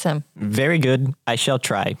 Fix him. Very good. I shall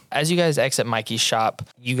try. As you guys exit Mikey's shop,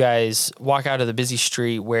 you guys walk out of the busy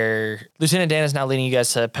street where Lieutenant Dan is now leading you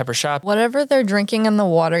guys to Pepper's shop. Whatever they're drinking in the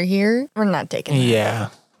water here, we're not taking it. Yeah.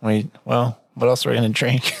 Well, what else are we going to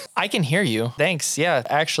drink? I can hear you. Thanks. Yeah.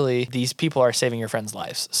 Actually, these people are saving your friends'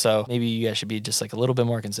 lives. So maybe you guys should be just like a little bit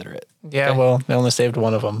more considerate. Yeah, well, they only saved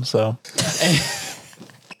one of them, so.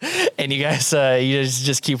 And you guys, you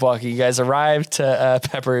just keep walking. You guys arrive to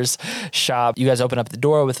Pepper's shop. You guys open up the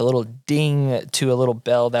door with a little ding to a little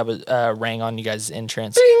bell that was rang on you guys'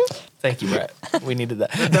 entrance. Ding. Thank you, Brett. We needed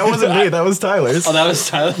that. That wasn't me. That was Tyler's. Oh, that was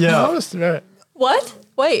Tyler? Yeah. That was right. What?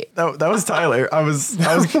 Wait. That was Tyler. I was.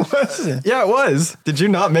 Yeah, it was. Did you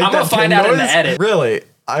not make I'm that gonna find pin out in noise? the edit. Really?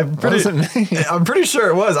 I'm pretty sure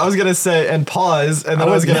it was. I was gonna say and pause, and then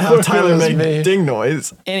I was gonna have Tyler make ding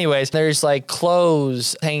noise. Anyways, there's like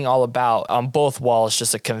clothes hanging all about on both walls,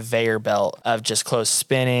 just a conveyor belt of just clothes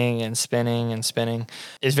spinning and spinning and spinning.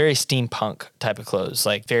 It's very steampunk type of clothes,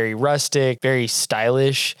 like very rustic, very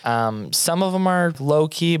stylish. Some of them are low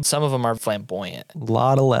key, some of them are flamboyant. A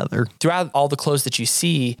lot of leather. Throughout all the clothes that you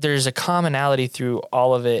see, there's a commonality through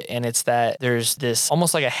all of it, and it's that there's this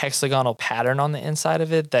almost like a hexagonal pattern on the inside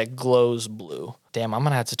of it that glows blue. Damn, I'm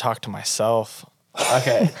gonna have to talk to myself.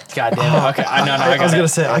 Okay. God damn it. Okay. I was gonna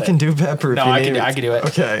say I can do Pepper. No, I can do it.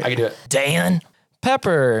 Okay. I can do it. Dan.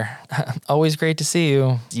 Pepper, always great to see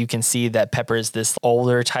you. You can see that Pepper is this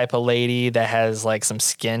older type of lady that has like some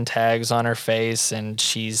skin tags on her face and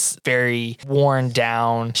she's very worn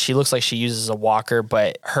down. She looks like she uses a walker,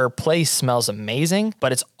 but her place smells amazing,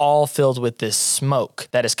 but it's all filled with this smoke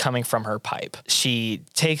that is coming from her pipe. She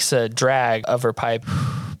takes a drag of her pipe,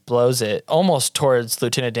 blows it almost towards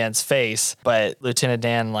Lieutenant Dan's face, but Lieutenant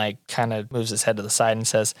Dan like kind of moves his head to the side and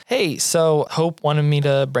says, hey, so Hope wanted me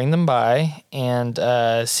to bring them by and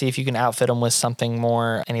see if you can outfit them with something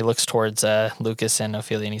more. And he looks towards Lucas and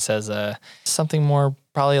Ophelia and he says, something more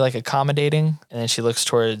probably like accommodating. And then she looks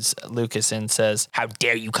towards Lucas and says, how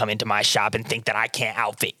dare you come into my shop and think that I can't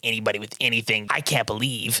outfit anybody with anything? I can't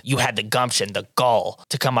believe you had the gumption, the gall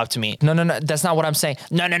to come up to me. No, that's not what I'm saying.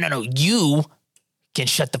 No. You can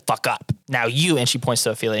shut the fuck up. Now you, and she points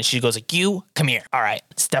to Ophelia and she goes like, you, come here. All right,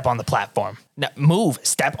 step on the platform. Now, move,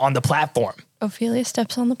 step on the platform. Ophelia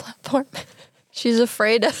steps on the platform. She's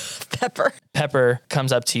afraid of Pepper. Pepper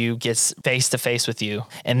comes up to you, gets face to face with you,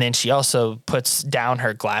 and then she also puts down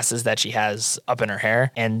her glasses that she has up in her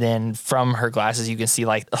hair. And then from her glasses, you can see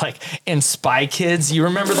like in Spy Kids, you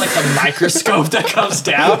remember like the microscope that comes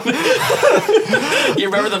down? You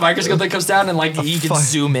remember the microscope that comes down and like you can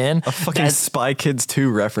zoom in? A fucking Spy Kids 2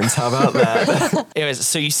 reference. How about that? Anyways,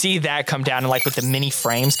 so you see that come down and like with the mini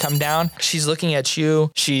frames come down. She's looking at you.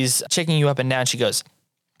 She's checking you up and down. She goes,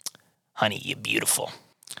 honey, you're beautiful,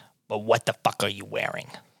 but what the fuck are you wearing?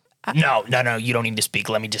 No, you don't need to speak.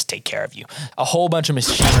 Let me just take care of you. A whole bunch of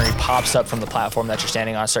machinery pops up from the platform that you're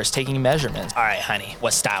standing on, starts taking measurements. All right, honey,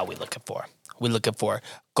 what style are we looking for? We're looking for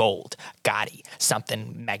gold, gaudy,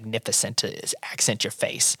 something magnificent to accent your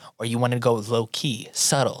face. Or you want to go low-key,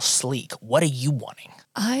 subtle, sleek. What are you wanting?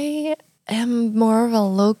 I am more of a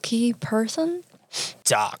low-key person.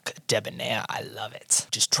 Dark, debonair, I love it.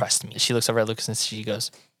 Just trust me. She looks over at Lucas and she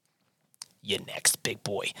goes, You're next, big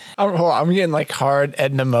boy. I'm getting like hard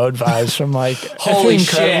Edna Mode vibes from like Holy The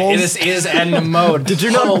shit! Incredibles. This is Edna Mode. Did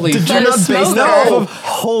you not? Did you not base that off of?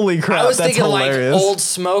 Holy crap! I was that's thinking hilarious. like old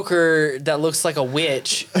smoker that looks like a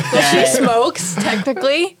witch. She that- smokes,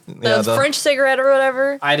 technically. The the- French cigarette or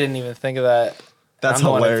whatever. I didn't even think of that. That's I'm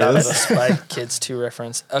the one that thought of hilarious. the Spy Kids 2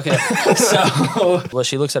 reference. Okay, so well,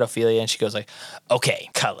 she looks at Ophelia and she goes like, "Okay,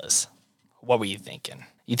 colors. What were you thinking?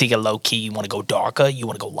 You think low key? You want to go darker? You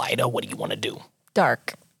want to go lighter? What do you want to do?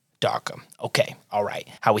 Dark. Darker. Okay, all right.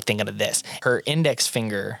 How are we thinking of this?" Her index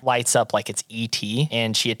finger lights up like it's ET,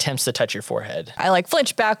 and she attempts to touch your forehead. I like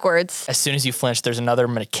flinch backwards. As soon as you flinch, there's another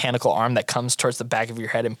mechanical arm that comes towards the back of your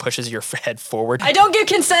head and pushes your head forward. I don't give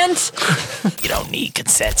consent. You don't need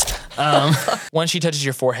consent. Once she touches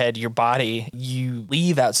your forehead, your body, you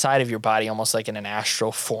leave outside of your body almost like in an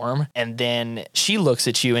astral form. And then she looks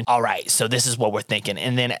at you and, all right, so this is what we're thinking.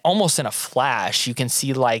 And then almost in a flash, you can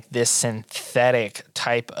see like this synthetic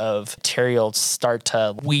type of material start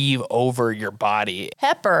to weave over your body.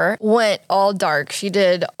 Pepper went all dark. She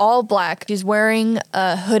did all black. She's wearing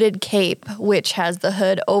a hooded cape, which has the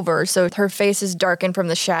hood over. So her face is darkened from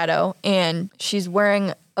the shadow. And she's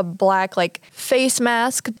wearing a black like face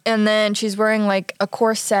mask, and then she's wearing like a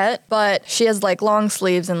corset, but she has like long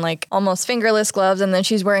sleeves and like almost fingerless gloves, and then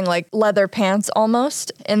she's wearing like leather pants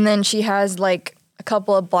almost, and then she has like a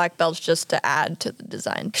couple of black belts just to add to the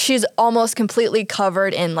design. She's almost completely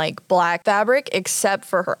covered in like black fabric except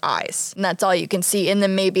for her eyes, and that's all you can see, and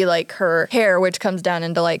then maybe like her hair, which comes down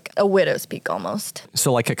into like a widow's peak almost.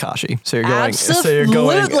 So like Kakashi. So you're going.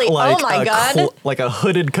 Absolutely. like Oh my God. like a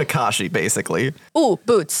hooded Kakashi, basically. Ooh,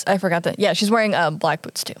 boots. I forgot that. Yeah, she's wearing black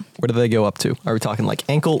boots too. Where do they go up to? Are we talking like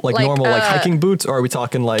ankle, like Like, normal, like hiking boots, or are we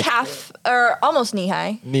talking like Calf or almost knee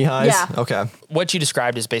high. knee highs? Yeah. Okay. What you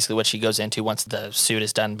described is basically what she goes into once the suit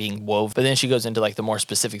is done being wove, but then she goes into like the more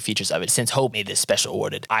specific features of it. Since Hope made this special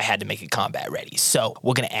ordered, I had to make it combat ready. So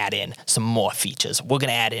we're going to add in some more features. We're going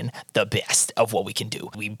to add in the best of what we can do.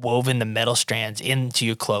 We wove in the metal strands into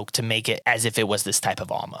your cloak to make it as if it was this type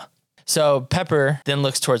of armor. So Pepper then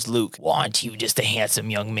looks towards Luke. "Want you just a handsome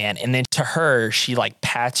young man?" And then to her, she like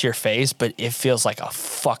pats your face, but it feels like a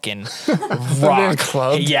fucking rock. getting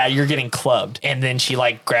clubbed? Yeah, you're getting clubbed. And then she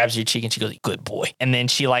like grabs your cheek and she goes, "Good boy." And then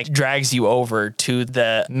she like drags you over to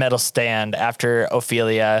the metal stand after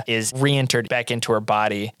Ophelia is re-entered back into her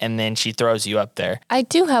body. And then she throws you up there. I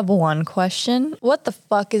do have one question. What the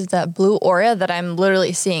fuck is that blue aura that I'm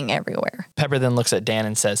literally seeing everywhere? Pepper then looks at Dan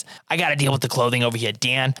and says, "I got to deal with the clothing over here.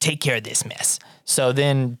 Dan, take care of this mess." So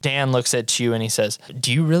then Dan looks at you and he says,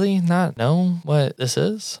 "Do you really not know what this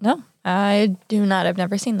is?" No, I do not. I've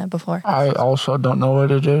never seen that before. I also don't know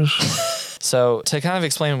what it is. So to kind of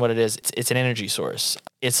explain what it is, it's an energy source.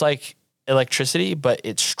 It's like electricity, but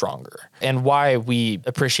it's stronger. And why we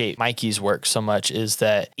appreciate Mikey's work so much is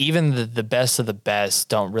that even the best of the best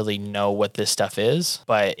don't really know what this stuff is,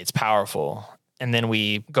 but it's powerful. And then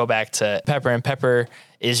we go back to Pepper, and Pepper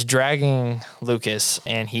is dragging Lucas,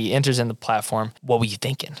 and he enters in the platform. "What were you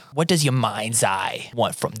thinking? What does your mind's eye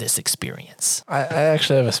want from this experience?" I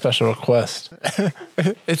actually have a special request.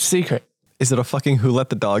 It's secret. Is it a fucking Who Let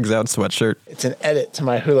the Dogs Out sweatshirt? It's an edit to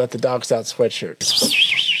my Who Let the Dogs Out sweatshirt.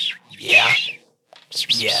 Yeah.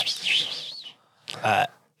 Yeah.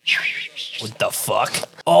 What the fuck?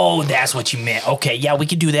 Oh, that's what you meant. Okay, yeah, we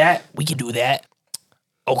can do that. We can do that.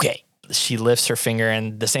 Okay. She lifts her finger,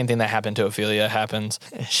 and the same thing that happened to Ophelia happens.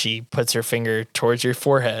 She puts her finger towards your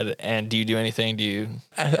forehead, and do you do anything? Do you...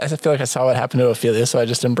 I feel like I saw what happened to Ophelia, so I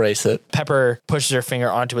just embrace it. Pepper pushes her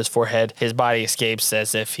finger onto his forehead. His body escapes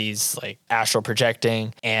as if he's like astral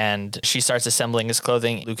projecting, and she starts assembling his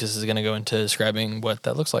clothing. Lucas is going to go into describing what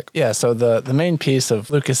that looks like. Yeah, so the main piece of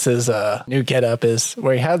Lucas's new getup is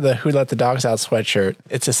where he had the Who Let the Dogs Out sweatshirt.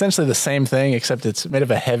 It's essentially the same thing, except it's made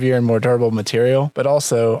of a heavier and more durable material. But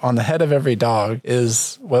also, on the head of every dog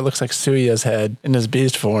is what looks like Suya's head in his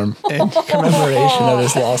beast form in commemoration of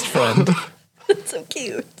his lost friend. That's so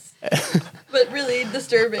cute. But really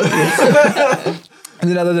disturbing. And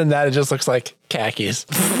then other than that, it just looks like khakis.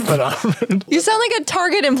 But You sound like a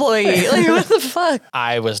Target employee. Like, what the fuck?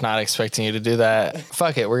 I was not expecting you to do that.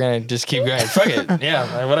 Fuck it. We're going to just keep going. Fuck it.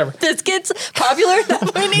 Yeah, whatever. This gets popular.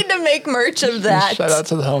 We need to make merch of that. shout out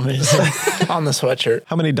to the homies on the sweatshirt.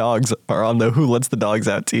 How many dogs are on the Who Lets the Dogs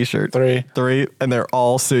Out t-shirt? 3. 3, and they're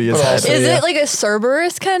all Suya's They're all head. Suya. Is it like a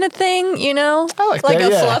Cerberus kind of thing, you know? I like a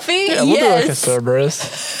that, yeah. fluffy? Yeah, we'll do like a Yes.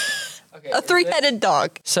 Cerberus. A 3-headed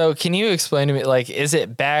dog. So can you explain to me, like, is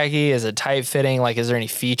it baggy? Is it tight fitting? Like, is there any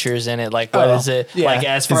features in it? Like, what is it? yeah. Like,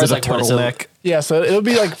 as far Is as it like a what is turtleneck? it? Yeah, so it'll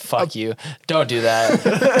be like Fuck you. Don't do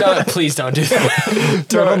that. Please don't do that.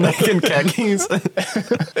 Turtleneck and khakis.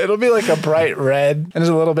 it'll be like a bright red and it's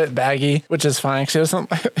a little bit baggy, which is fine because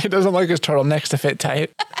he doesn't like his turtlenecks to fit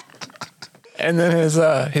tight. And then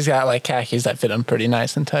he's got like khakis that fit him pretty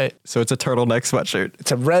nice and tight. So it's a turtleneck sweatshirt.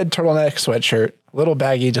 It's a red turtleneck sweatshirt, a little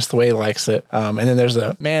baggy, just the way he likes it. And then there's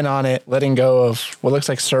a man on it letting go of what looks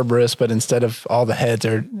like Cerberus, but instead of all the heads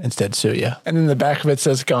are instead Suya. And then the back of it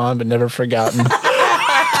says gone, but never forgotten.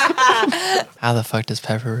 How the fuck does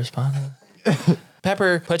Pepper respond to that?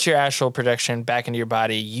 Pepper puts your astral projection back into your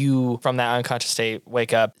body. You, from that unconscious state,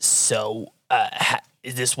 wake up. So,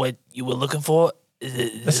 is this what you were looking for?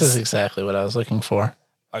 This is exactly what I was looking for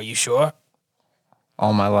Are you sure?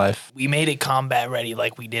 all my life. We made it combat ready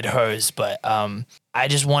like we did hers, but I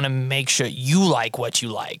just want to make sure you like what you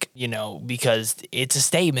like, because it's a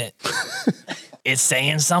statement. It's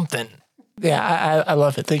saying something. Yeah, I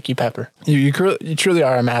love it. Thank you, Pepper. You truly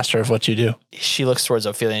are a master of what you do. She looks towards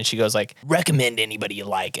Ophelia and she goes like, recommend anybody you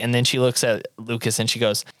like. And then she looks at Lucas and she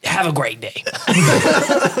goes, have a great day.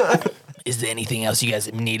 Is there anything else you guys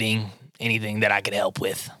are needing? Anything that I could help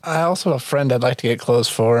with? I also have a friend I'd like to get clothes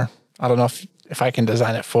for. I don't know if I can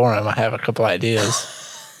design it for him. I have a couple ideas.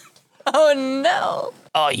 Oh, no.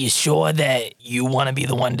 Are you sure that you want to be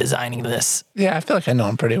the one designing this? Yeah, I feel like I know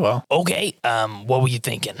him pretty well. Okay, what were you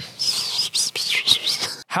thinking?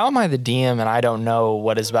 How am I the DM and I don't know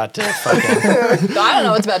what is about to fucking... I don't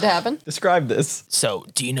know what's about to happen. Describe this. So,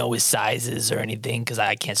 do you know his sizes or anything? Because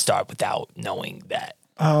I can't start without knowing that.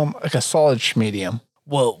 Like a solid medium.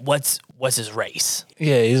 Well, what's his race?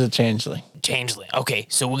 Yeah, he's a changeling. Changeling. Okay,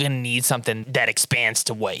 so we're gonna need something that expands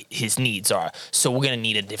to what his needs are. So we're gonna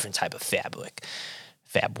need a different type of fabric.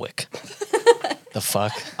 The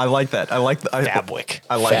fuck? I like that. I like the Fabric.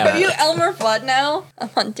 I like Are that. you Elmer Fudd now? I'm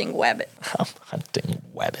hunting wabbit. I'm hunting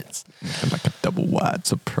rabbits. Like a double wide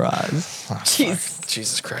surprise. Jeez.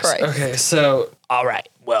 Jesus Christ. Christ. Okay, so all right.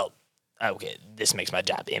 Well, okay, this makes my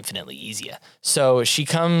job infinitely easier. So she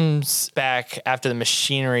comes back after the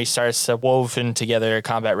machinery starts to woven together a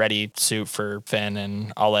combat ready suit for Finn,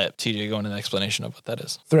 and I'll let TJ go into the explanation of what that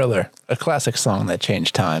is. Thriller, a classic song that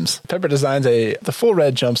changed times. Pepper designs the full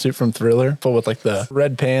red jumpsuit from Thriller, full with like the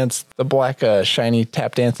red pants, the black shiny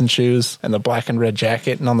tap dancing shoes, and the black and red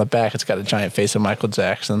jacket. And on the back, it's got a giant face of Michael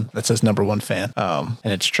Jackson that says #1 fan.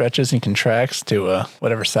 And it stretches and contracts to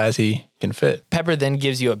whatever size he can fit. Pepper then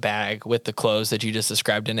gives you a bag with the clothes that you just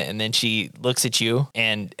described in it, and then she looks at you,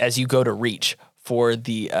 and as you go to reach for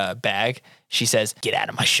the bag, she says, "Get out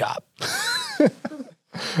of my shop."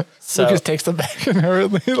 So, Lucas takes the bag and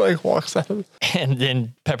hurriedly like walks out of it. and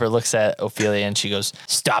then Pepper looks at Ophelia and she goes,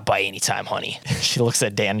 "Stop by anytime, honey." She looks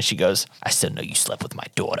at Dan and she goes, "I still know you slept with my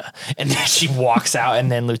daughter." And then she walks out,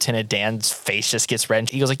 and then Lieutenant Dan's face just gets red.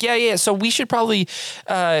 He goes like, "Yeah. So we should probably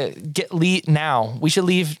leave now. We should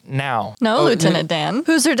leave now." No, Lieutenant Dan.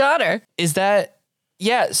 Who's her daughter? Is that?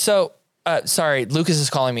 Yeah. So sorry, Lucas is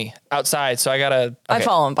calling me outside, so I gotta. I okay.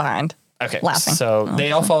 follow him behind. Okay, laughing. so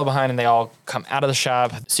they all follow behind and they all come out of the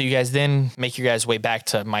shop. So you guys then make your guys' way back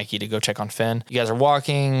to Mikey to go check on Finn. You guys are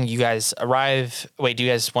walking. You guys arrive. Wait, do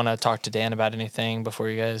you guys want to talk to Dan about anything before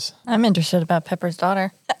you guys? I'm interested about Pepper's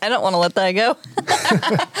daughter. I don't want to let that go.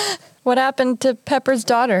 What happened to Pepper's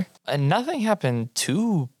daughter? Nothing happened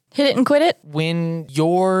to Hit it and quit it? when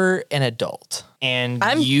you're an adult and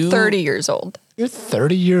I'm you 30 years old. You're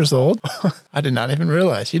 30 years old? I did not even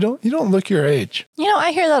realize. You don't look your age. You know,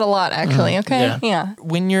 I hear that a lot, actually. Okay. Yeah.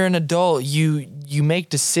 When you're an adult, you make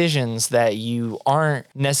decisions that you aren't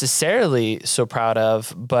necessarily so proud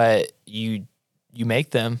of, but you make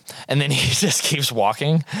them. And then he just keeps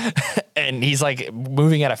walking and he's like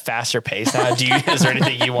moving at a faster pace now. Is there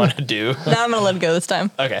anything you want to do? No, I'm going to let it go this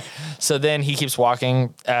time. Okay. So then he keeps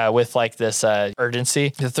walking with like this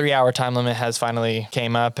urgency. The 3-hour time limit has finally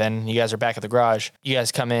came up and you guys are back at the garage. You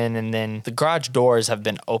guys come in and then the garage doors have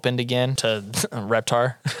been opened again to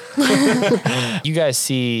Reptar. You guys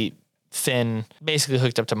see Finn basically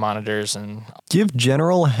hooked up to monitors and Give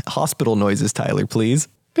general hospital noises, Tyler, please.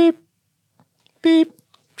 Beep. Beep.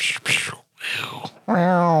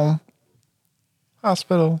 Wow.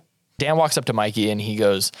 Hospital. Dan walks up to Mikey and he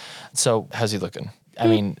goes, "So how's he looking?" I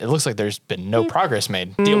mean, it looks like there's been no progress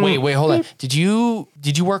made. Wait, hold on. Did you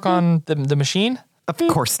work on the machine? Of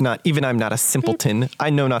course not. Even I'm not a simpleton. I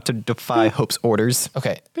know not to defy Hope's orders.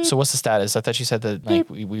 Okay, so what's the status? I thought you said that like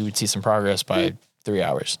we would see some progress by 3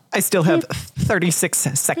 hours. I still have 36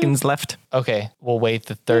 seconds left. Okay, we'll wait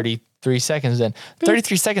the 36 3 seconds in.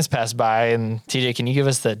 33 seconds pass by, and TJ, can you give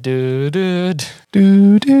us the do-do?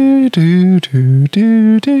 Do do do do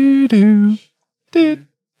do do do do do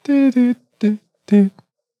do do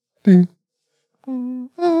do.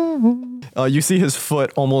 You see his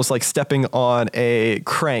foot almost like stepping on a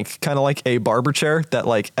crank, kind of like a barber chair that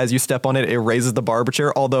like as you step on it, it raises the barber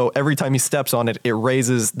chair. Although every time he steps on it, it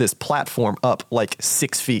raises this platform up like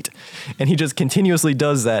 6 feet. And he just continuously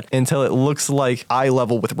does that until it looks like eye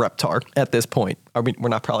level with Reptar at this point. I mean, we're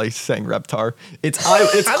not probably saying Reptar. I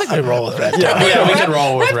think we roll with Reptar. Yeah, we can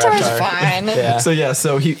roll with Reptar's Reptar. fine. Yeah.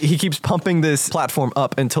 So he keeps pumping this platform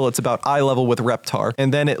up until it's about eye level with Reptar.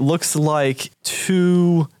 And then it looks like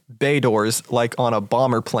 2 bay doors, like on a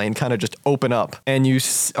bomber plane, kind of just open up. And you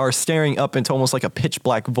are staring up into almost like a pitch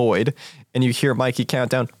black void. And you hear Mikey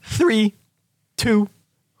count down 3, 2,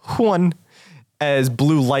 1 as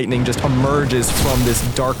blue lightning just emerges from this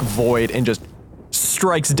dark void and just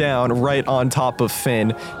strikes down right on top of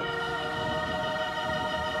Finn.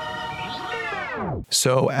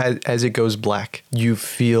 So as it goes black, you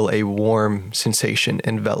feel a warm sensation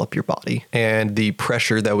envelop your body, and the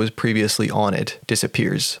pressure that was previously on it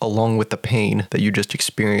disappears, along with the pain that you just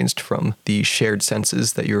experienced from the shared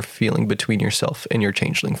senses that you're feeling between yourself and your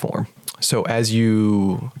changeling form. So as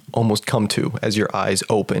you almost come to, as your eyes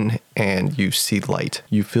open and you see light,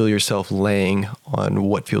 you feel yourself laying on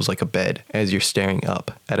what feels like a bed as you're staring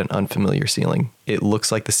up at an unfamiliar ceiling. It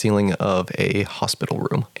looks like the ceiling of a hospital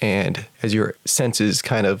room. And as your senses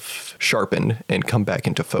kind of sharpen and come back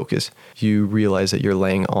into focus, you realize that you're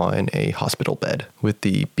laying on a hospital bed with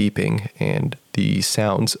the beeping and the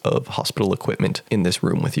sounds of hospital equipment in this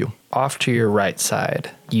room with you. Off to your right side,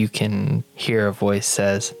 you can hear a voice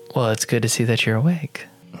says, "Well, it's good to see that you're awake."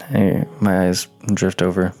 Hey, my eyes drift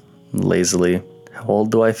over lazily. How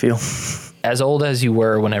old do I feel? As old as you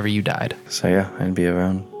were whenever you died. So yeah, I'd be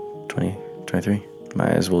around 20, 23.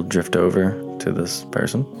 My eyes will drift over to this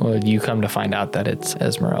person. Well, you come to find out that it's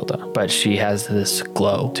Esmeralda, but she has this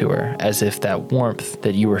glow to her, as if that warmth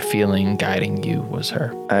that you were feeling guiding you was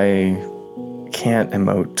her. I can't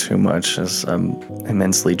emote too much as I'm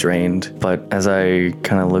immensely drained, but as I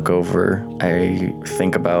kind of look over, I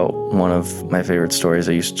think about one of my favorite stories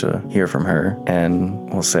I used to hear from her, and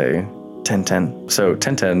we'll say 10-10. So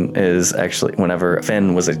 10-10 is actually, whenever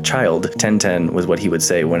Finn was a child, 10-10 was what he would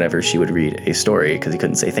say whenever she would read a story, because he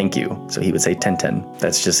couldn't say thank you. So he would say 10-10.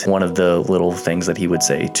 That's just one of the little things that he would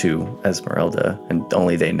say to Esmeralda, and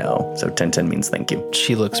only they know. So 10-10 means thank you.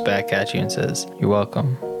 She looks back at you and says, "You're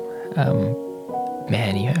welcome.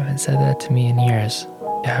 Man, you haven't said that to me in years.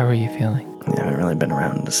 How are you feeling?" I haven't really been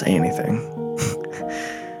around to say anything.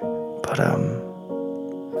 But,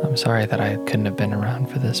 I'm sorry that I couldn't have been around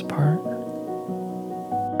for this part.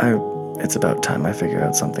 it's about time I figure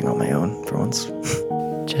out something on my own for once.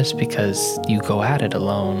 Just because you go at it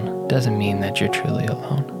alone doesn't mean that you're truly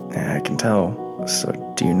alone. Yeah, I can tell. So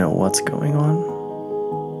do you know what's going on?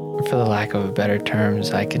 For the lack of better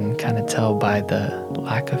terms, I can kind of tell by the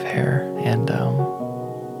lack of hair and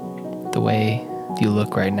the way you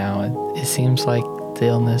look right now. It seems like the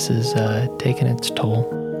illness is taking its toll.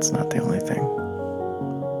 It's not the only thing.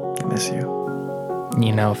 I miss you.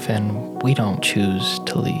 You know, Finn, we don't choose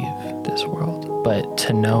to leave this world, but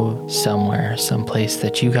to know somewhere, someplace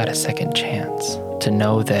that you got a second chance, to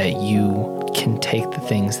know that you can take the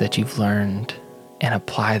things that you've learned and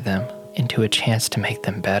apply them into a chance to make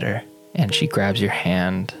them better. And she grabs your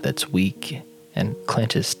hand that's weak and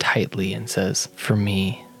clenches tightly and says, "For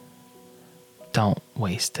me, don't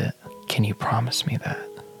waste it. Can you promise me that?"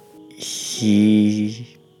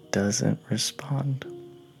 He doesn't respond.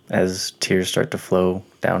 As tears start to flow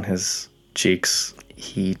down his cheeks,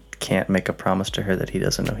 he can't make a promise to her that he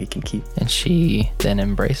doesn't know he can keep. And she then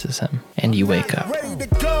embraces him, and you wake up. Ready to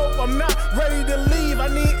go, I'm not ready to leave. I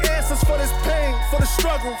need answers for this pain, for the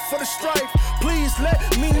struggle, for the strife. Please let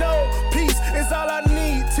me know peace is all I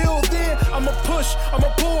need. Till then, I'ma push, I'ma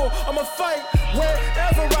pull, I'ma fight.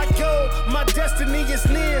 Wherever I go, my destiny is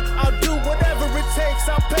near. I'll do whatever it takes,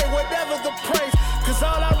 I'll pay whatever the price. Cause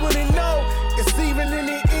all I really know is even in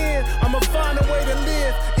the end, I'ma find a way to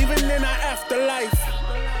live, even in our afterlife.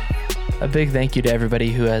 A big thank you to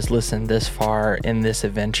everybody who has listened this far in this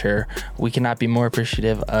adventure. We cannot be more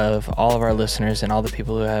appreciative of all of our listeners and all the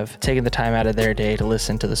people who have taken the time out of their day to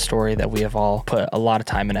listen to the story that we have all put a lot of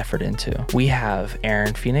time and effort into. We have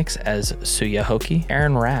Aaron Phoenix as Suya Hoki,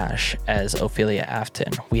 Aaron Rash as Ophelia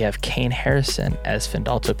Afton. We have Kane Harrison as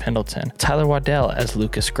Findalto Pendleton, Tyler Waddell as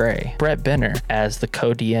Lucas Gray, Brett Benner as the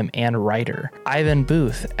co-DM and writer, Ivan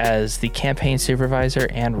Booth as the campaign supervisor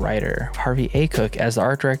and writer, Harvey A. Cook as the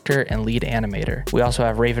art director and lead lead animator. We also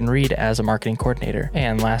have Raven Reed as a marketing coordinator.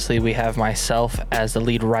 And lastly, we have myself as the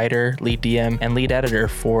lead writer, lead DM, and lead editor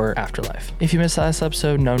for Afterlife. If you missed last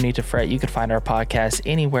episode, no need to fret. You can find our podcast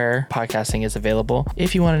anywhere podcasting is available.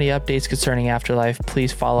 If you want any updates concerning Afterlife,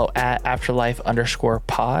 please follow at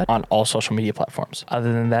afterlife_pod on all social media platforms.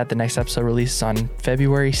 Other than that, the next episode releases on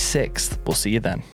February 6th. We'll see you then.